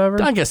find or whatever?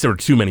 I guess there were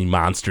too many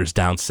monsters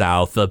down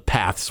south. The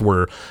paths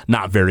were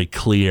not very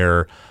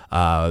clear.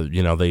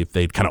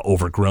 They'd kind of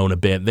overgrown a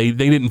bit. They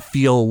didn't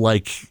feel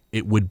like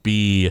it would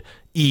be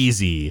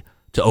easy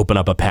to open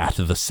up a path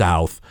to the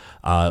south.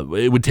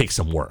 It would take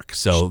some work.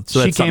 So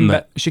that's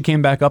she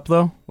came back up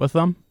though with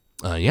them?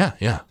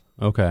 Yeah.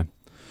 Okay.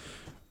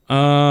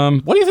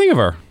 What do you think of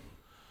her?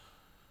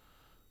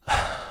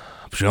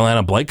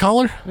 Juliana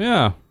Blightcaller?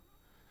 Yeah.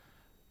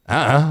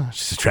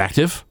 She's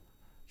attractive.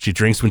 She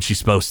drinks when she's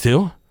supposed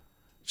to.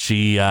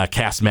 She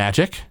casts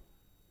magic.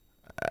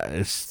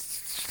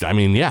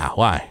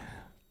 Why?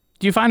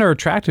 Do you find her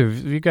attractive?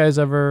 Have you guys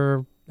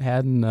ever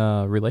had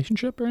a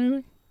relationship or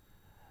anything?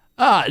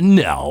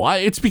 No.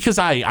 It's because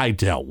I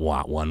don't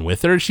want one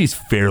with her. She's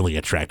fairly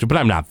attractive, but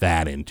I'm not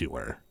that into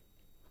her.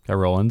 Can I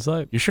roll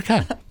insight? You sure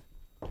can.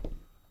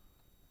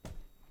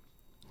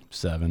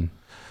 7.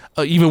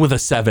 Even with a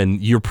 7,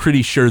 you're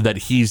pretty sure that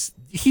he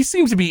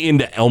seems to be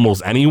into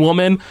almost any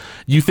woman.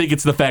 You think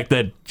it's the fact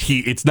that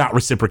it's not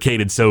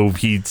reciprocated, so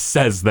he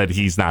says that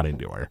he's not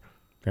into her.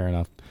 Fair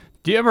enough.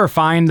 Do you ever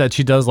find that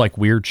she does like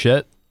weird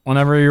shit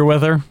whenever you're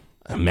with her?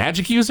 A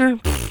magic user?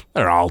 Pfft,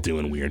 they're all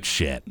doing weird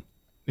shit.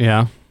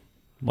 Yeah.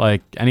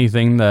 Like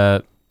anything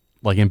that,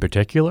 like in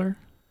particular?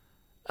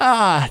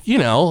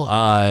 Waking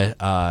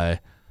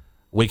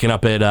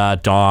up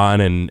at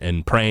dawn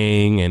and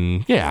praying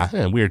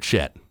and weird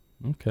shit.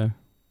 Okay.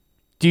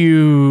 Do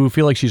you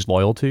feel like she's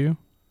loyal to you?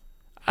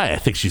 I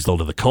think she's low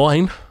to the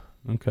coin.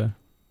 Okay.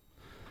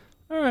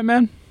 All right,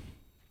 man.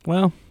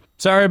 Well,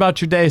 sorry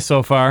about your day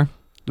so far.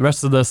 The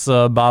rest of this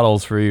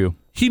bottle's for you.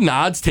 He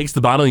nods, takes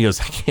the bottle, and he goes,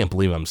 I can't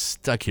believe I'm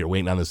stuck here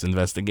waiting on this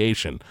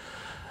investigation.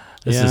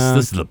 This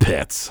is the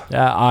pits.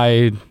 Yeah,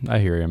 I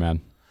hear you, man.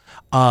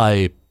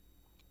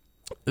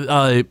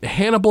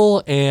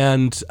 Hannibal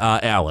and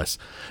Alice,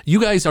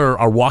 you guys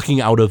are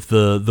walking out of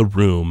the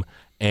room,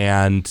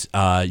 and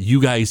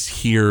you guys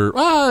hear,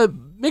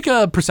 make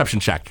a perception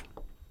check.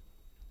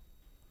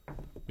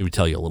 Maybe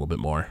tell you a little bit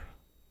more.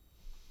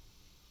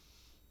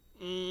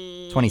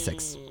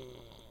 26.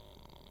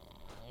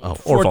 Oh,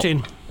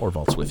 14.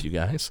 Orvalt's with you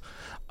guys.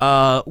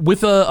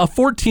 With a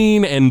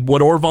 14 and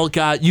what Orvalt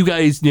got, you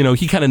guys,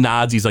 he kind of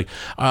nods. He's like,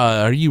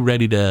 are you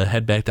ready to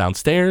head back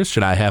downstairs?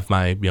 Should I have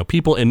my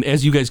people? And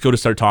as you guys go to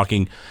start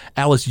talking,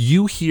 Alice,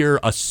 you hear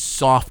a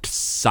soft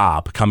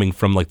sob coming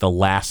from like the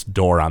last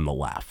door on the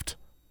left.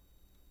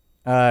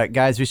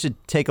 Guys, we should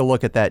take a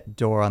look at that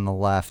door on the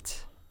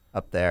left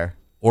up there.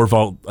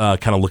 Orvalt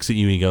kind of looks at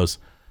you and he goes,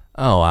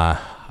 oh, I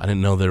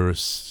didn't know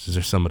is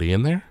there somebody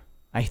in there?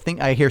 I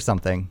think I hear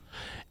something.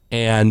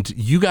 And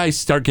you guys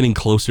start getting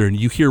closer and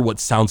you hear what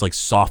sounds like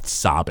soft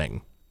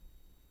sobbing.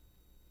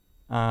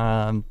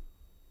 I'm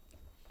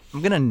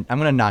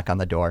gonna knock on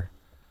the door.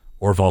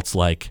 Orvalt's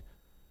like,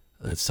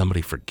 did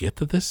somebody forget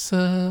that this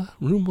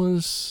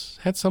room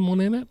had someone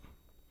in it?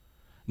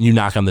 You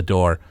knock on the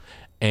door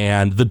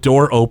and the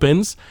door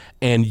opens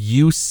and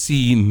you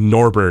see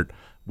Norbert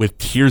with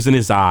tears in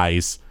his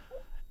eyes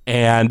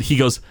and he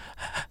goes,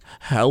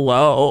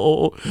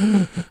 hello.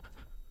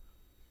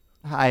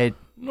 Hi.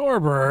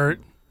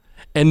 Norbert.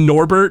 And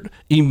Norbert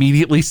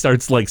immediately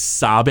starts like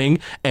sobbing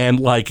and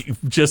like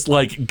just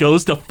like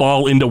goes to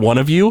fall into one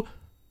of you.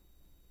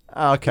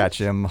 I'll catch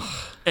him.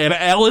 And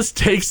Alice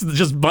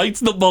just bites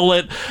the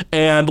bullet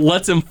and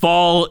lets him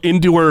fall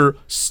into her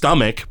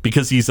stomach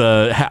because he's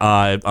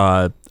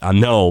a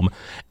gnome.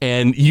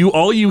 And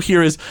all you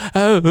hear is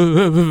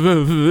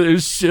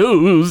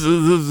shoes.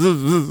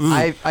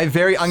 I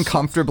very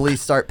uncomfortably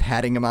start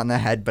patting him on the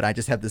head, but I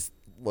just have this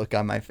look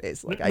on my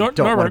face like I don't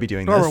want to be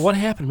doing Norbert, this. what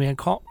happened, man?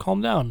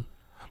 Calm down.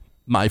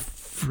 My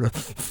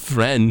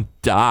friend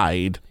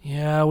died.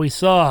 Yeah, we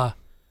saw.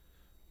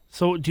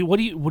 So, do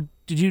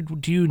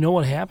you know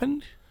what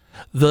happened?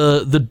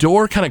 The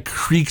door kind of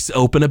creaks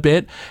open a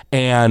bit,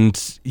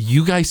 and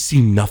you guys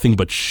see nothing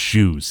but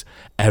shoes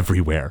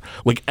everywhere.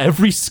 Like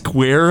every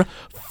square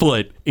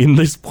foot in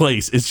this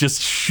place is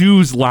just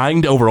shoes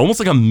lined over, almost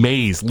like a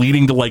maze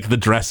leading to like the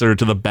dresser,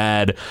 to the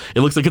bed.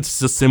 It looks like it's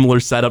a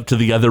similar setup to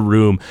the other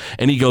room.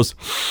 And he goes,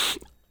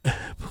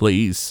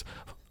 please,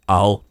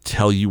 I'll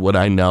tell you what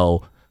I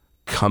know.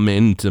 Come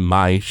into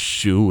my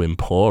shoe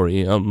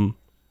emporium.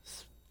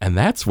 And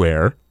that's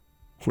where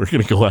we're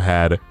going to go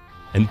ahead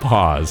and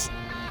pause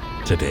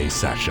today's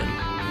session.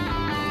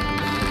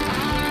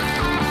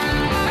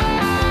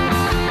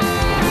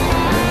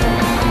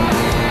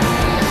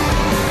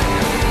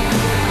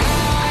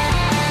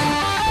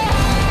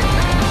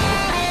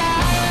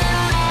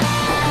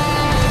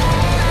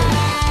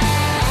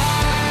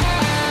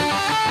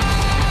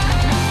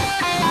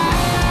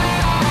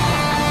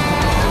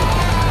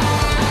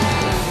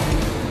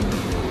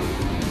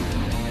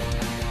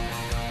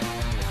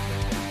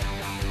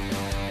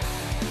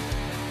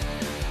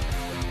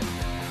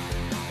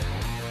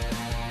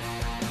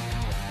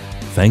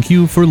 Thank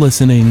you for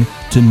listening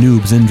to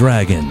Noobs and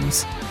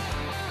Dragons.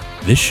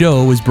 This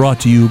show is brought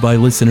to you by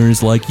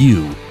listeners like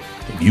you.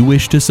 If you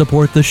wish to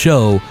support the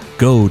show,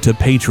 go to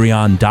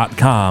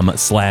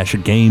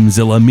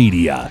patreon.com/Gamezilla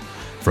Media.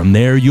 From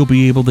there, you'll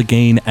be able to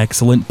gain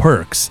excellent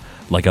perks,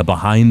 like a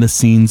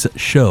behind-the-scenes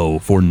show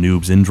for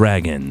Noobs and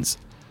Dragons.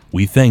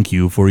 We thank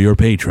you for your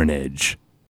patronage.